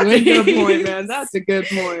Detroit Red Wings. That's a good point, man. That's a good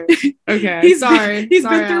point. Okay, He's been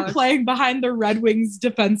through Alex. Playing behind the Red Wings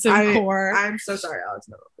defensive core. I'm so sorry, Alex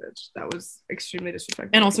Nedeljkovic. That was extremely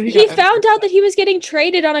disrespectful. And also, he found out that he was getting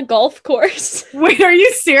traded on a golf course. Wait, are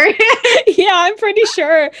you serious? Yeah, I'm pretty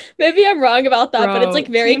sure. Maybe I'm wrong about that, but it's like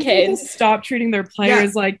very Canes. Stop treating their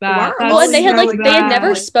players like that. Well, and they had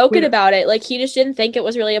never spoken about it. Like he just didn't think it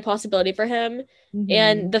was really a possibility for him. Mm-hmm.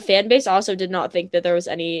 And the fan base also did not think that there was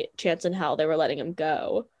any chance in hell they were letting him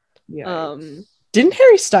go. Yeah. Didn't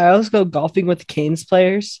Harry Styles go golfing with the Canes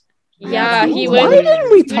players? Yeah, he went. Why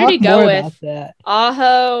didn't we talk more about that?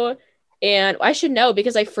 Aho, and I should know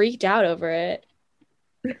because I freaked out over it.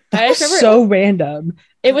 That was so random.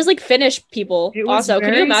 It was like Finnish people. Also,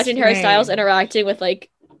 can you imagine Harry Styles interacting with like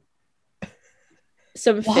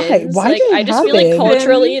some Finns? Why? Like, I just feel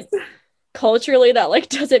like culturally that like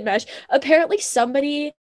doesn't mesh. Apparently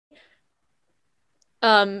somebody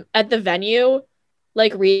at the venue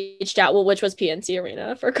like reached out, well, which was PNC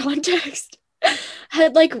Arena for context,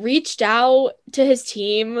 had like reached out to his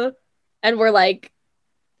team and were like,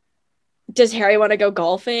 does Harry want to go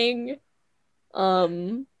golfing?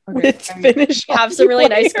 With Finnish have some really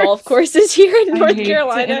nice golf courses here in North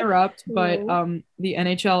Carolina. To interrupt, but the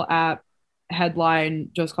NHL app headline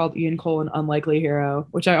just called Ian Cole an unlikely hero,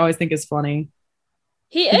 which I always think is funny.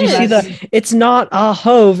 He Did is. You see it's not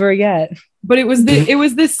over yet. But it was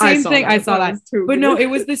the same thing. I saw that. But no, it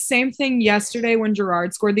was the same thing yesterday when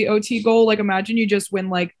Gerard scored the OT goal. Like imagine you just win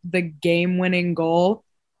like the game-winning goal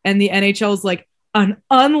and the NHL is like an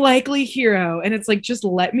unlikely hero. And it's like, just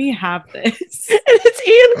let me have this. And it's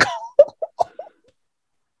Ian Cole.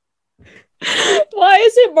 Why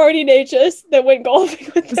is it Marty Natchez that went golfing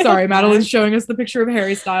with them? Sorry, Madeline's showing us the picture of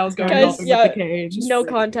Harry Styles going golfing with the Cage. No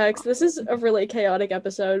context. This is a really chaotic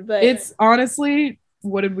episode, but it's honestly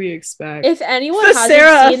What did we expect? If anyone The hasn't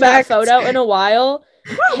Sarah seen that effect. photo in a while,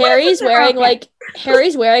 Harry's wearing like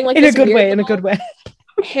in a good way.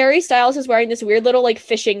 Harry Styles is wearing this weird little like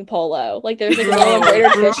fishing polo. Like there's like a little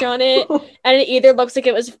embroidered fish on it, and it either looks like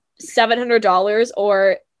it was $700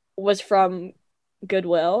 or was from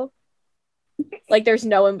Goodwill. Like there's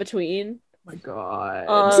no in between. Oh my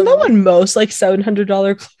god. Isn't that what most like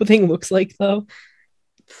 $700 clothing looks like though?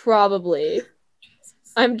 Probably.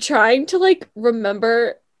 I'm trying to like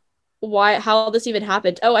remember how this even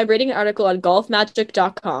happened. Oh, I'm reading an article on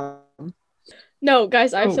golfmagic.com. No,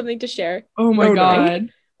 guys, I have something to share. Oh my god.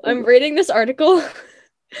 I'm reading this article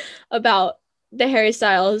about the Harry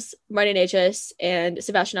Styles, Marty Natchez, and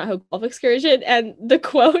Sebastian Aho golf excursion, and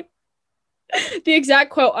the exact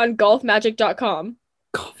quote on golfmagic.com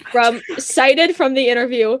cited from the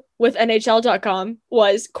interview with NHL.com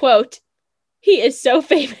was, quote, "He is so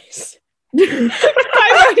famous." By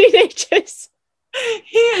Marty Natchez.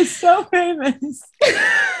 He is so famous.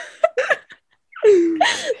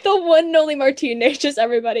 The one and only Martin Natchez,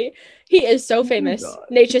 everybody. He is so famous.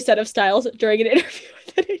 Natchez said of Styles during an interview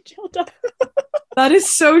with NHL. That is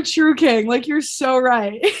so true, King. Like, you're so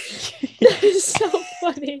right. That is so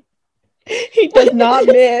funny. He does not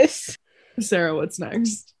miss. Sarah, what's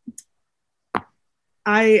next?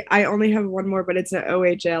 I only have one more, but it's an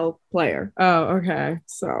OHL player. Oh, okay.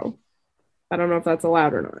 So I don't know if that's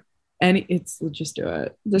allowed or not. Just do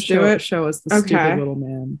it. Do it. Show us the stupid little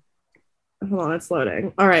man. Hold on, it's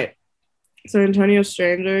loading. All right. So Antonio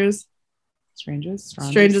Strangers. I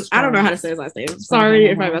don't know how to say his last name. Sorry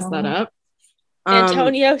if I messed that up.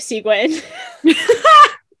 Antonio Seguin.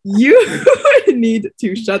 You need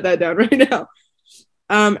to shut that down right now.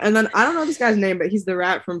 And then I don't know this guy's name, but he's the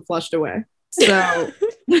rat from Flushed Away. So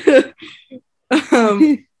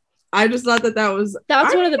I just thought that was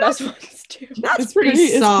that's one of the best ones too. That's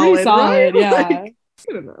pretty solid. Right? Yeah. Like,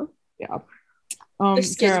 I don't know. Yeah. The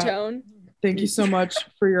skin Sarah, tone. Thank you so much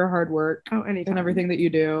for your hard work and everything that you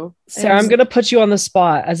do. Sarah, I'm gonna put you on the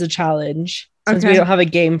spot as a challenge since we don't have a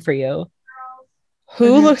game for you.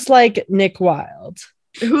 Who looks like Nick Wilde?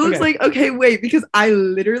 Who looks like, wait, because I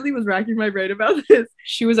literally was racking my brain about this.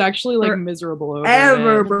 She was actually like miserable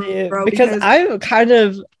over it. Bro, because I'm kind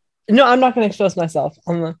of I'm not gonna expose myself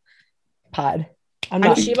on the pod. I'm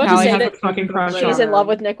not. She about to say that fucking crush she's in love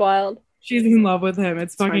with Nick Wilde. She's in love with him.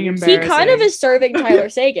 It's fucking embarrassing. He kind of is serving Tyler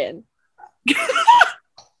Sagan.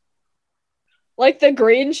 Like the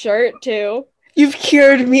green shirt too. You've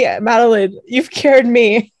cured me, Madeline. You've cured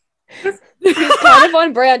me. He's kind of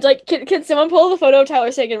on brand. Like, can someone pull the photo of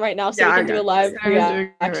Tyler Sagan right now so we can do a live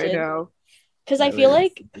reaction? Because I feel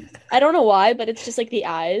like, I don't know why, but it's just like the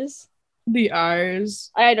eyes. The eyes.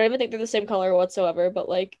 I don't even think they're the same color whatsoever, but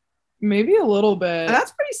like maybe a little bit.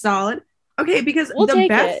 That's pretty solid. Okay, because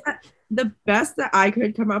the best that I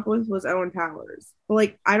could come up with was Owen Powers. But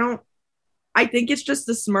like, I think it's just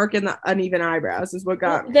the smirk and the uneven eyebrows is what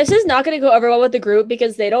got me. This is not going to go over well with the group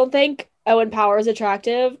because they don't think Owen Powers is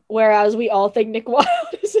attractive, whereas we all think Nick Wilde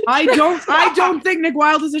is attractive. I don't think Nick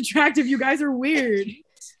Wilde is attractive. You guys are weird.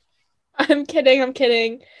 I'm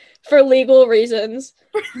kidding. For legal reasons.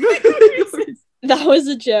 That was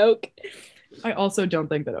a joke. I also don't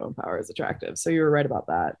think that Owen Power is attractive, so you were right about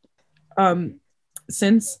that.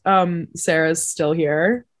 Since Sarah's still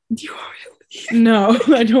here. Do you want me to leave? No,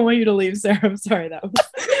 I don't want you to leave, Sarah. I'm sorry, that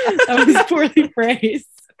was poorly phrased.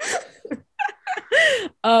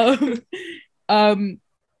 How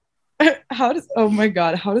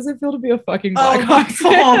does it feel to be a fucking Blackhawks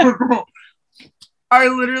fan? I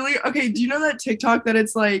literally do you know that TikTok that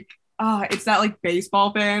it's like it's that like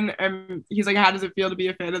baseball fan and he's like, how does it feel to be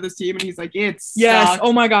a fan of this team? And he's like, it's yes.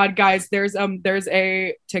 Oh my god, guys, there's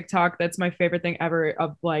a TikTok that's my favorite thing ever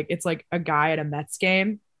of like, it's like a guy at a Mets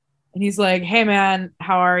game and he's like, hey man,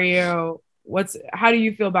 how are you? How do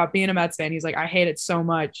you feel about being a Mets fan? He's like, I hate it so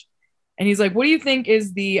much. And he's like, what do you think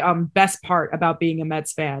is the best part about being a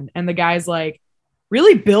Mets fan? And the guy's like,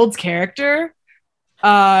 really builds character.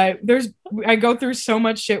 I go through so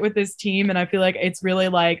much shit with this team and I feel like it's really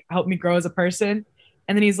like helped me grow as a person.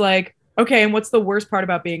 And then he's like, okay, and what's the worst part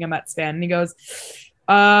about being a Mets fan? And he goes,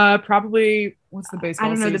 probably what's the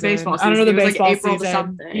baseball season? I don't know the baseball April season. To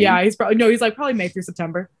something. Yeah, he's probably May through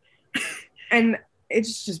September. And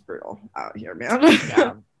it's just brutal out here, man.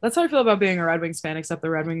 Yeah. That's how I feel about being a Red Wings fan, except the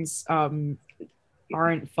Red Wings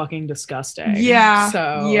aren't fucking disgusting. Yeah.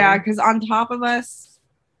 So yeah, because on top of us,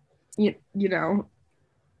 you know,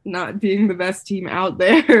 not being the best team out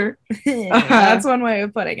there. That's one way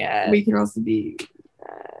of putting it. We can also be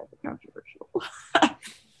controversial.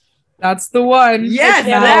 That's the one. Yes,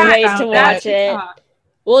 can't wait to watch it.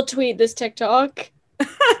 We'll tweet this TikTok.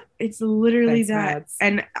 It's literally Thanks, that. Mads.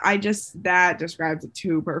 And that describes it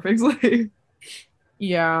too perfectly.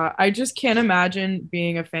 Yeah, I just can't imagine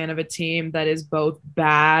being a fan of a team that is both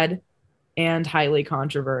bad and highly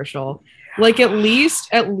controversial. Like at least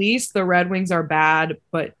the Red Wings are bad,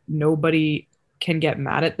 but nobody can get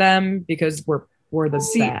mad at them because we're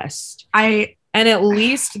the best. And at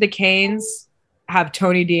least the Canes have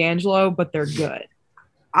Tony DeAngelo, but they're good.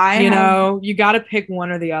 You got to pick one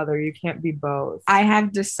or the other. You can't be both. I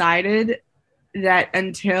have decided that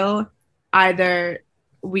until either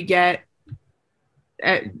we get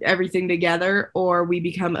everything together or we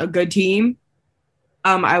become a good team,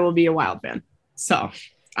 I will be a Wild fan. So,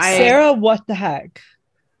 Sarah, what the heck?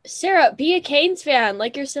 Sarah, be a Canes fan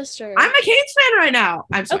like your sister. I'm a Canes fan right now.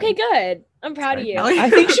 I'm sorry. Okay, good. I'm proud of you. I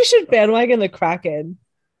think she should bandwagon the Kraken.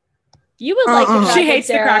 You would like the Kraken, She hates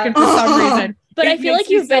Sarah. the Kraken for some reason. But I feel like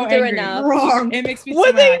you've been through enough. Wrong. It makes me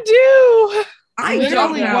What so they mad. do? I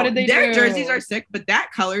Literally, don't know. what did they Their do? jerseys are sick, but that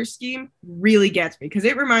color scheme really gets me because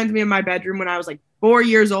it reminds me of my bedroom when I was like 4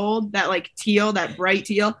 years old. That like teal, that bright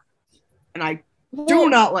teal, and I do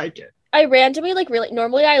not like it. I randomly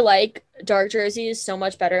normally I like dark jerseys so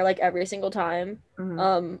much better like every single time.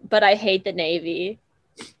 But I hate the navy.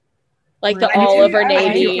 Like the all-over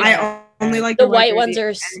navy. I only like the white ones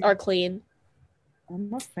are clean.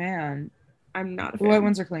 I'm a fan. I'm not a The fan. white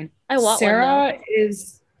ones are clean. I want Sarah one,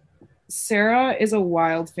 Sarah is a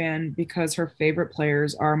Wild fan because her favorite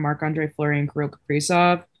players are Marc-Andre Fleury and Kirill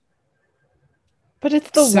Kaprizov. But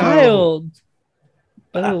it's the Wild.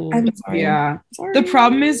 Oh, yeah. The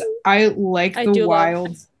problem is I like the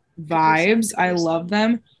Wild vibes. I love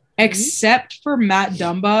them. Except for Matt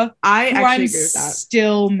Dumba, I'm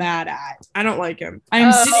still mad at. I don't like him.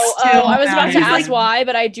 I'm still I was about to mad. ask why,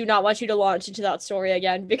 but I do not want you to launch into that story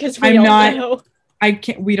again because we all know. I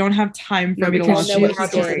can't. We don't have time for me to launch into that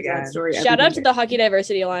story again. Shout out to the Hockey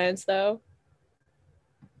Diversity Alliance, though.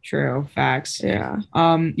 True facts. Yeah.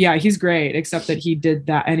 Yeah, he's great, except that he did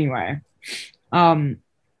that anyway.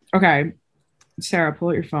 Okay, Sarah, pull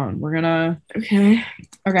out your phone. We're gonna. Okay.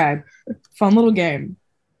 Fun little game.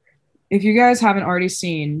 If you guys haven't already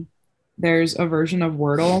seen, there's a version of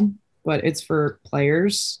Wordle, but it's for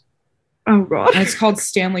players. Oh god. And it's called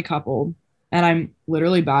Stanley Coupled, and I'm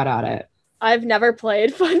literally bad at it. I've never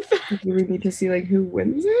played. Fun fact. Do we need to see like who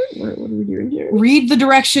wins it? What are we doing here? Read the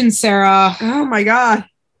directions, Sarah. Oh my god.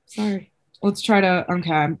 Sorry. Let's try to.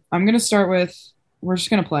 Okay, I'm gonna start with. We're just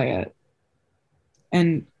gonna play it,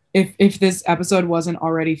 and if this episode wasn't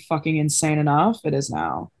already fucking insane enough, it is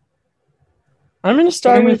now. I'm gonna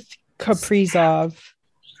start with Kaprizov.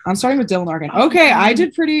 I'm starting with Dylan Larkin. Okay, I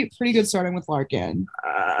did pretty good starting with Larkin.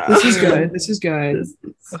 This is good. This is good.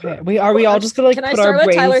 Okay, are we all just gonna Can put I start our with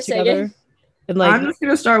brains Tyler together? Sagan? And I'm just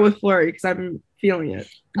gonna start with Fleury because I'm feeling it.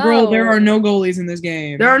 Girl, there are no goalies in this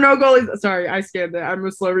game. There are no goalies. Sorry, I scanned it. I'm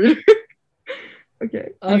a slow reader. Okay.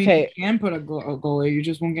 I mean, you can put a goalie. You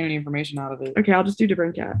just won't get any information out of it. Okay, I'll just do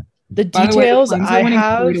different cat. The details I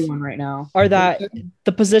have 3-1 right now are that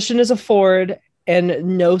the position is a forward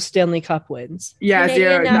and no Stanley Cup wins. Yeah,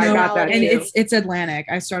 zero. I got that. And too. it's Atlantic.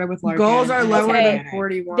 I started with Larkin. Goals are lower than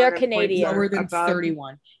 41. They're Canadian. Lower than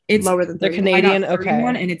 31. It's lower than 31. They're Canadian. Okay.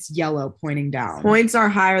 And it's yellow pointing down. Points are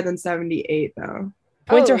higher than 78 though.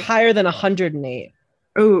 Points are higher than 108.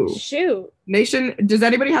 Oh shoot! Nation. Does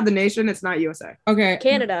anybody have the nation? It's not USA. Okay,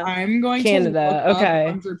 Canada. I'm going Canada. to look okay.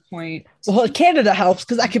 100 point. Well, Canada helps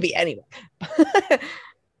because that could be anyone.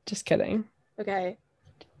 Just kidding. Okay.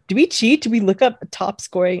 Do we cheat? Do we look up top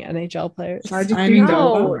scoring NHL players?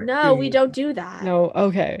 No, we don't do that. No.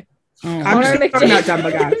 Okay. I'm just not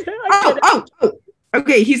Dumba guy. Oh.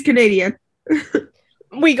 Okay, he's Canadian.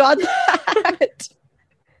 We got that.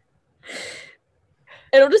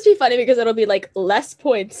 It'll just be funny because it'll be like less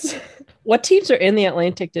points. What teams are in the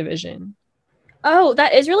Atlantic Division? Oh,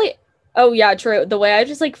 that is really. Oh yeah, true. The way I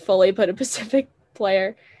just like fully put a Pacific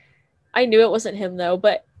player, I knew it wasn't him though.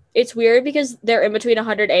 But it's weird because they're in between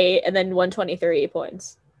 108 and then 123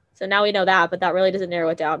 points. So now we know that, but that really doesn't narrow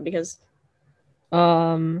it down because.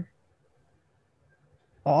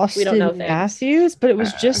 Austin we don't know Matthews, but it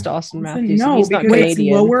was just Austin Matthews. No, he's not because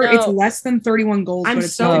Canadian. it's lower. No. It's less than 31 goals. I'm but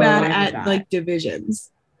it's so still bad lower at than like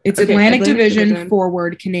divisions. It's Atlantic Division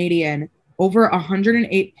forward Canadian over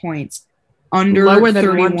 108 points, under lower than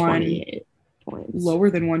 31 128 points.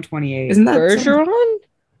 Lower than 128. Isn't that Bergeron?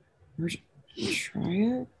 Try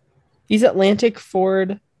it. He's Atlantic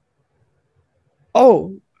forward.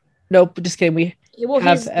 Oh, nope. Just kidding.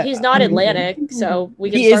 He's not Atlantic, so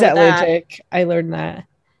we can. He is Atlantic. I learned that.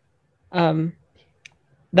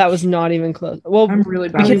 That was not even close. Well, I'm really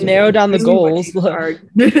bad. We can narrow down the goals.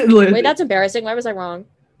 Wait, that's embarrassing. Why was I wrong?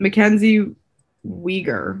 Mackenzie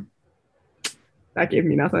Weegar. That gave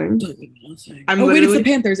me nothing. Oh wait, it's the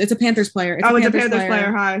Panthers. It's a Panthers player. It's a Panthers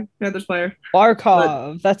player. Hi, Panthers player.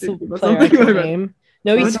 Barkov. That's the player I can name.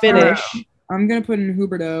 No, he's Finnish. I'm gonna put in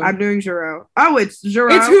Huberdeau. I'm doing Giroux. Oh, it's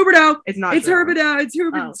Giroux. It's Huberdeau. It's not. It's Huberdeau. It's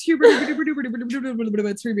Huberdeau. It's Huberdeau.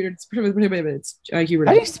 It's Huberdeau.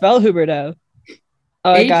 How do you spell Huberdeau?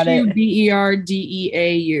 Oh, I got it.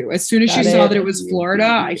 Huberdeau. As soon as she saw that it was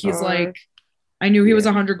Florida, he's like, I knew he was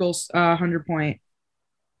 100 goals, 100 point.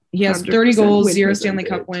 He has 30 goals, 0 Stanley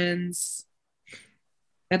Cup wins.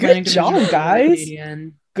 Good job, guys.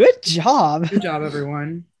 Good job. Good job,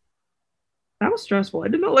 everyone. That was stressful. I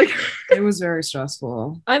did not like it. Was very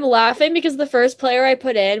stressful. I'm laughing because the first player I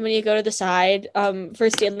put in when you go to the side for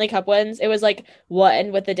Stanley Cup wins, it was like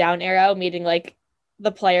 1 with the down arrow, meaning like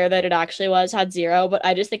the player that it actually was had 0. But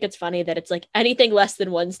I just think it's funny that it's like anything less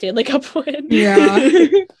than 1 Stanley Cup win. Yeah.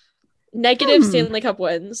 Negative Stanley Cup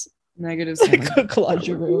wins. Negative. Claude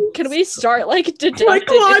Giroux. Can we start like deducting? Like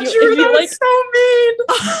Claude Giroux, that was so mean.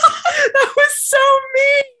 That was so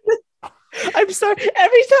mean. I'm sorry.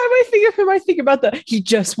 Every time I think of him, I think about he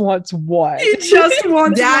just wants what? He just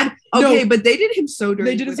wants that. Okay, but they did him so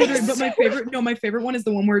dirty. They did him so dirty. But my favorite one is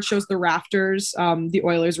the one where it shows the rafters, the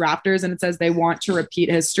Oilers rafters, and it says they want to repeat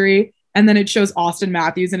history. And then it shows Austin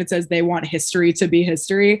Matthews and it says they want history to be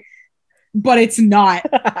history. But it's not.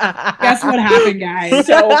 Guess what happened, guys?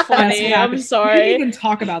 So funny. I'm sorry. We didn't even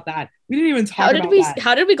talk about that.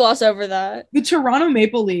 How did we gloss over that? The Toronto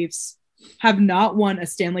Maple Leafs have not won a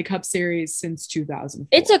Stanley Cup series since 2004.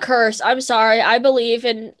 It's a curse. I'm sorry. I believe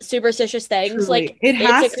in superstitious things. Truly. Like it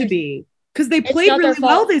has to be. Because they played really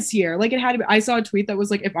well this year. Like it had to be. I saw a tweet that was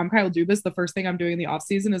like, if I'm Kyle Dubas, the first thing I'm doing in the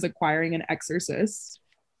offseason is acquiring an exorcist.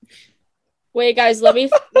 Wait, guys, let me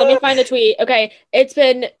find the tweet. Okay, it's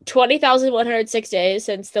been 20,106 days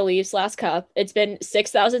since the Leafs last cup. It's been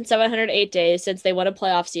 6,708 days since they won a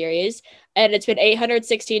playoff series, and it's been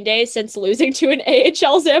 816 days since losing to an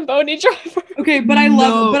AHL Zamboni driver. Okay, but I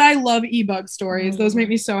love e-bug stories. Those make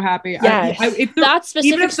me so happy. Yes. That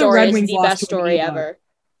specific story is the best story ever.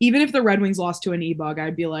 Even if the Red Wings lost to an e-bug,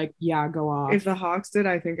 I'd be like, yeah, go off. If the Hawks did,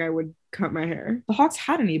 I think I would cut my hair. The Hawks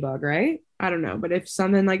had an e-bug, right? I don't know, but if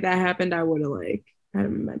something like that happened, I would have had a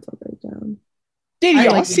mental breakdown. Did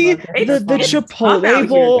y'all see the Chipotle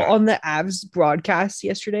bowl on the Avs broadcast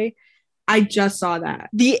yesterday? I just saw that.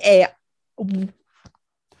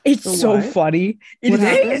 It's so funny. I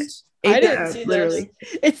didn't see literally.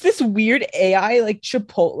 It's this weird AI like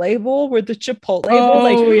Chipotle bowl where the Chipotle bowl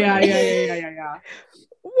like yeah.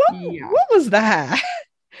 What was that?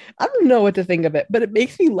 I don't know what to think of it, but it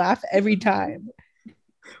makes me laugh every time.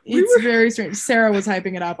 It's very strange. Sarah was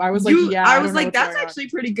hyping it up. I was like, yeah. I was like, that's actually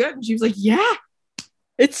pretty good. And she was like, yeah.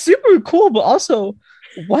 It's super cool, but also,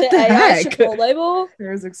 what the heck? Chipotle bowl?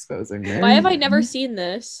 Sarah's exposing me. Why have I never seen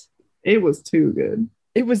this? It was too good.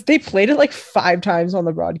 They played it like 5 times on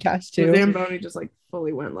the broadcast too. The Zamboni just like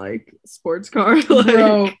fully went like sports car. Like.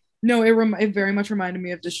 Bro, no, it very much reminded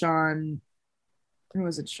me of Deshaun. Who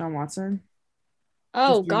was it? Deshaun Watson?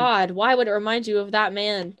 Oh God, why would it remind you of that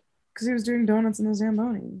man? Because he was doing donuts in the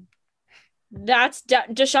Zamboni. That's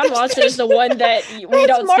Deshaun Watson is the one that we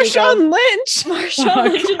don't speak of. Marshawn Lynch. Marshawn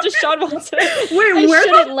Lynch and Deshaun Watson. Wait, where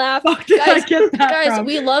shouldn't laugh. Did I get that guys, from?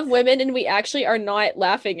 we love women and we actually are not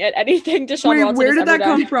laughing at anything Deshaun Watson where did that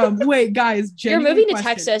come done. from? Wait, guys, you're moving to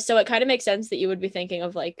Texas, so it kind of makes sense that you would be thinking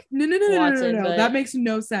of like no. But... That makes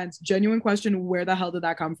no sense. Genuine question, where the hell did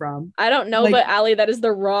that come from? I don't know, but Allie, that is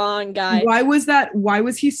the wrong guy. Why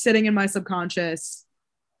was he sitting in my subconscious?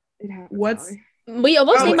 What's We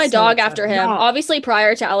almost named my dog after him. No. Obviously,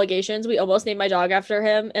 prior to allegations, we almost named my dog after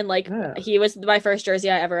him, and he was my first jersey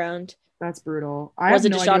I ever owned. That's brutal. Was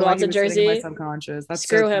it Deshaun Watson jersey? My subconscious. That's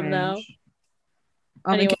screw him though.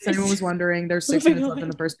 In case anyone was wondering, there's 6 minutes left in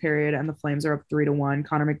the first period, and the Flames are up 3-1.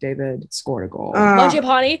 Connor McDavid scored a goal.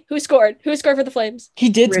 Mangiapane, who scored? Who scored for the Flames? He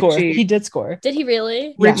did score. He did score. Did he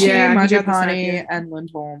really? Richie, Mangiapane, and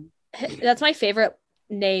Lindholm. That's my favorite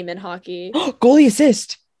name in hockey. Goalie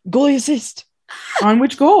assist. On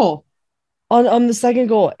which goal? On the second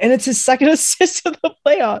goal, and it's his second assist of the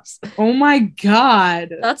playoffs. Oh my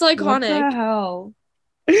god, that's iconic. What the hell?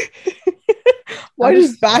 Why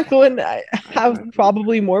does Backlund have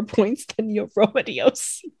probably more points than Roman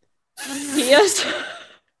Yossi? Yes.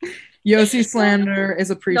 Yossi slander is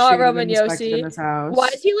appreciated. Not Roman Yossi in this house. Why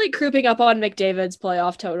is he like creeping up on McDavid's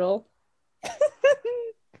playoff total? Oh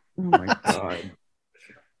my god.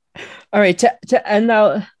 All right, to end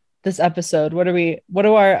out this episode, what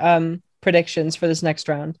are our predictions for this next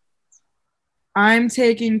round? I'm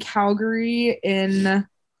taking Calgary in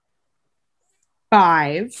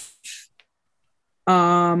 5,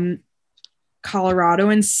 Colorado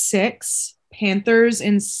in 6, Panthers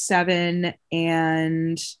in 7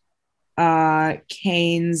 and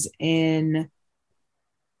Canes in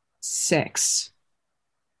 6.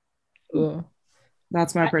 Ooh.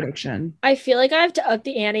 That's my prediction. I feel like I have to up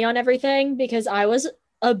the ante on everything because I was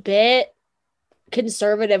a bit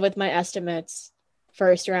conservative with my estimates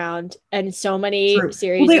first round, and so many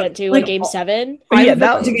series went to like game 7. Yeah,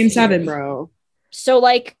 that was to game 7, bro. So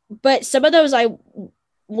like, but some of those I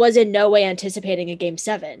was in no way anticipating a game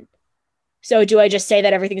 7. So do I just say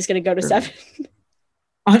that everything's going to go to 7?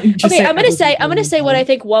 Okay, I'm gonna say what I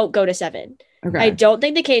think won't go to 7. Okay. I don't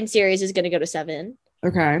think the Kane series is going to go to 7.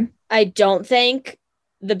 Okay. I don't think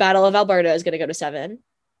the Battle of Alberta is going to go to 7.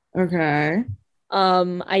 Okay.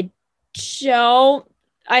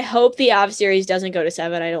 I hope the Av series doesn't go to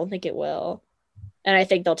 7. I don't think it will, and I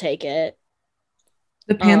think they'll take it.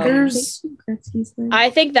 The Panthers. I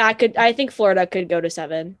think Florida could go to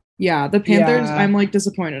 7. Yeah, the Panthers. Yeah. I'm like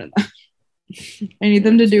disappointed in that. I need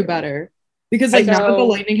them to do better because like now that the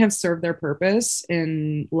Lightning have served their purpose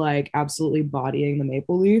in like absolutely bodying the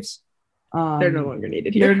Maple Leafs, they're no longer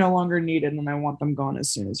needed here. They're no longer needed, and I want them gone as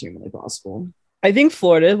soon as humanly possible. I think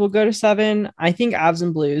Florida will go to 7. I think Avs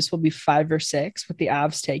and Blues will be 5 or 6 with the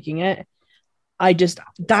Avs taking it.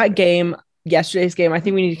 That game, yesterday's game, I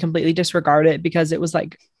think we need to completely disregard it because it was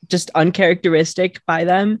like just uncharacteristic by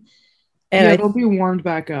them. And it'll be warmed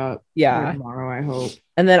back up. Yeah, tomorrow I hope.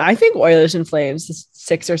 And then I think Oilers and Flames is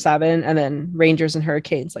 6 or 7, and then Rangers and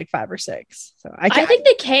Hurricanes like 5 or 6. So I think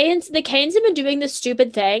the Canes have been doing this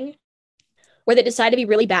stupid thing where they decide to be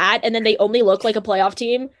really bad, and then they only look like a playoff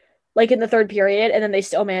team, like in the third period, and then they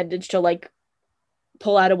still managed to like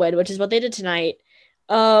pull out a win, which is what they did tonight.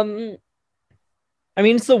 I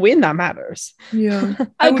mean, it's the win that matters. Yeah,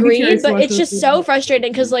 agreed, but it's just so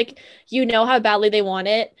frustrating because like you know how badly they want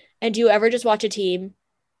it, and do you ever just watch a team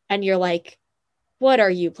and you're like, what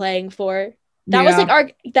are you playing for? That was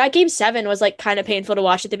like that game 7 was like kind of painful to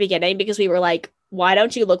watch at the beginning because we were like, why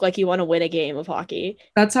don't you look like you want to win a game of hockey?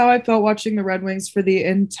 That's how I felt watching the Red Wings for the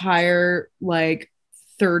entire like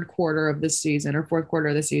third quarter of this season or fourth quarter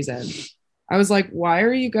of the season. I was like, why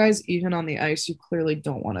are you guys even on the ice? You clearly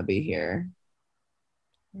don't want to be here.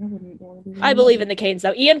 I believe in the Canes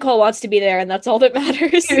though. Ian Cole wants to be there, and that's all that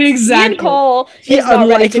matters. Exactly. Ian Cole, the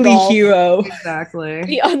unlikely hero. Exactly.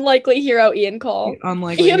 The unlikely hero, Ian Cole.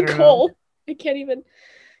 Ian Cole. I can't even.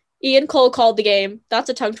 Ian Cole called the game. That's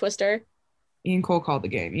a tongue twister. Ian Cole called the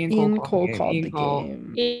game. Ian Cole called the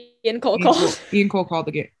game. Ian Cole called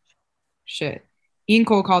the game. Shit. Ian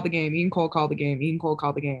Cole called the game. Ian Cole called the game. Ian Cole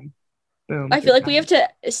called the game. Boom. I feel like we have to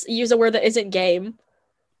use a word that isn't game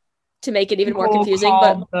to make it even more confusing.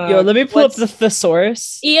 But let me pull up the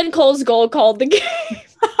thesaurus. Ian Cole's goal called the game.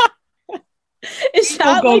 Is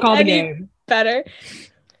that goal like called the game better?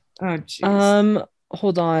 Oh, jeez.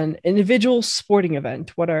 Hold on. Individual sporting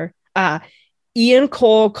event. What are Ian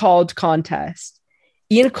Cole called contest.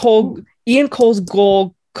 Ian Cole's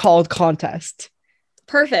goal called contest.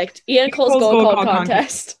 Perfect. Ian Cole's goal called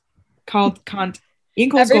contest. Ian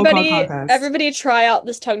Cole's goal called contest. Everybody try out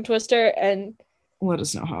this tongue twister and let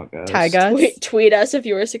us know how it goes. Tag us. Tweet us if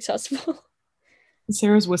you were successful.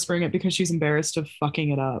 Sarah's whispering it because she's embarrassed of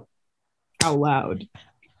fucking it up out loud.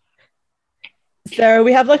 Sarah,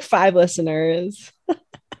 we have like 5 listeners.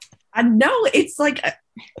 I know, it's like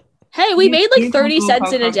hey, we made like 30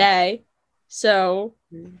 cents in a day. So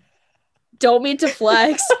don't mean to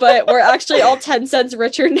flex, but we're actually all 10 cents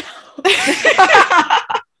richer now.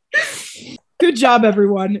 Good job,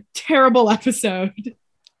 everyone. Terrible episode.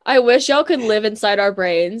 I wish y'all could live inside our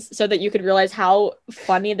brains so that you could realize how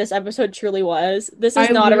funny this episode truly was. This is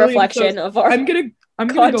not a reflection of our I'm gonna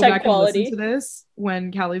go back quality. And listen to this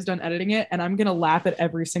when Callie's done editing it, and I'm gonna laugh at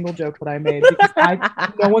every single joke that I made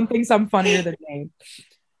because no one thinks I'm funnier than me.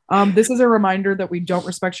 This is a reminder that we don't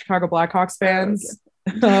respect Chicago Blackhawks fans.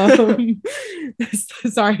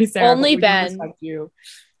 Sorry, Sarah. Only Ben. Respect you.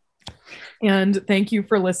 And thank you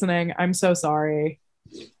for listening. I'm so sorry.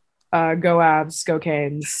 Go Avs, go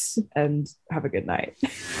Canes, and have a good night.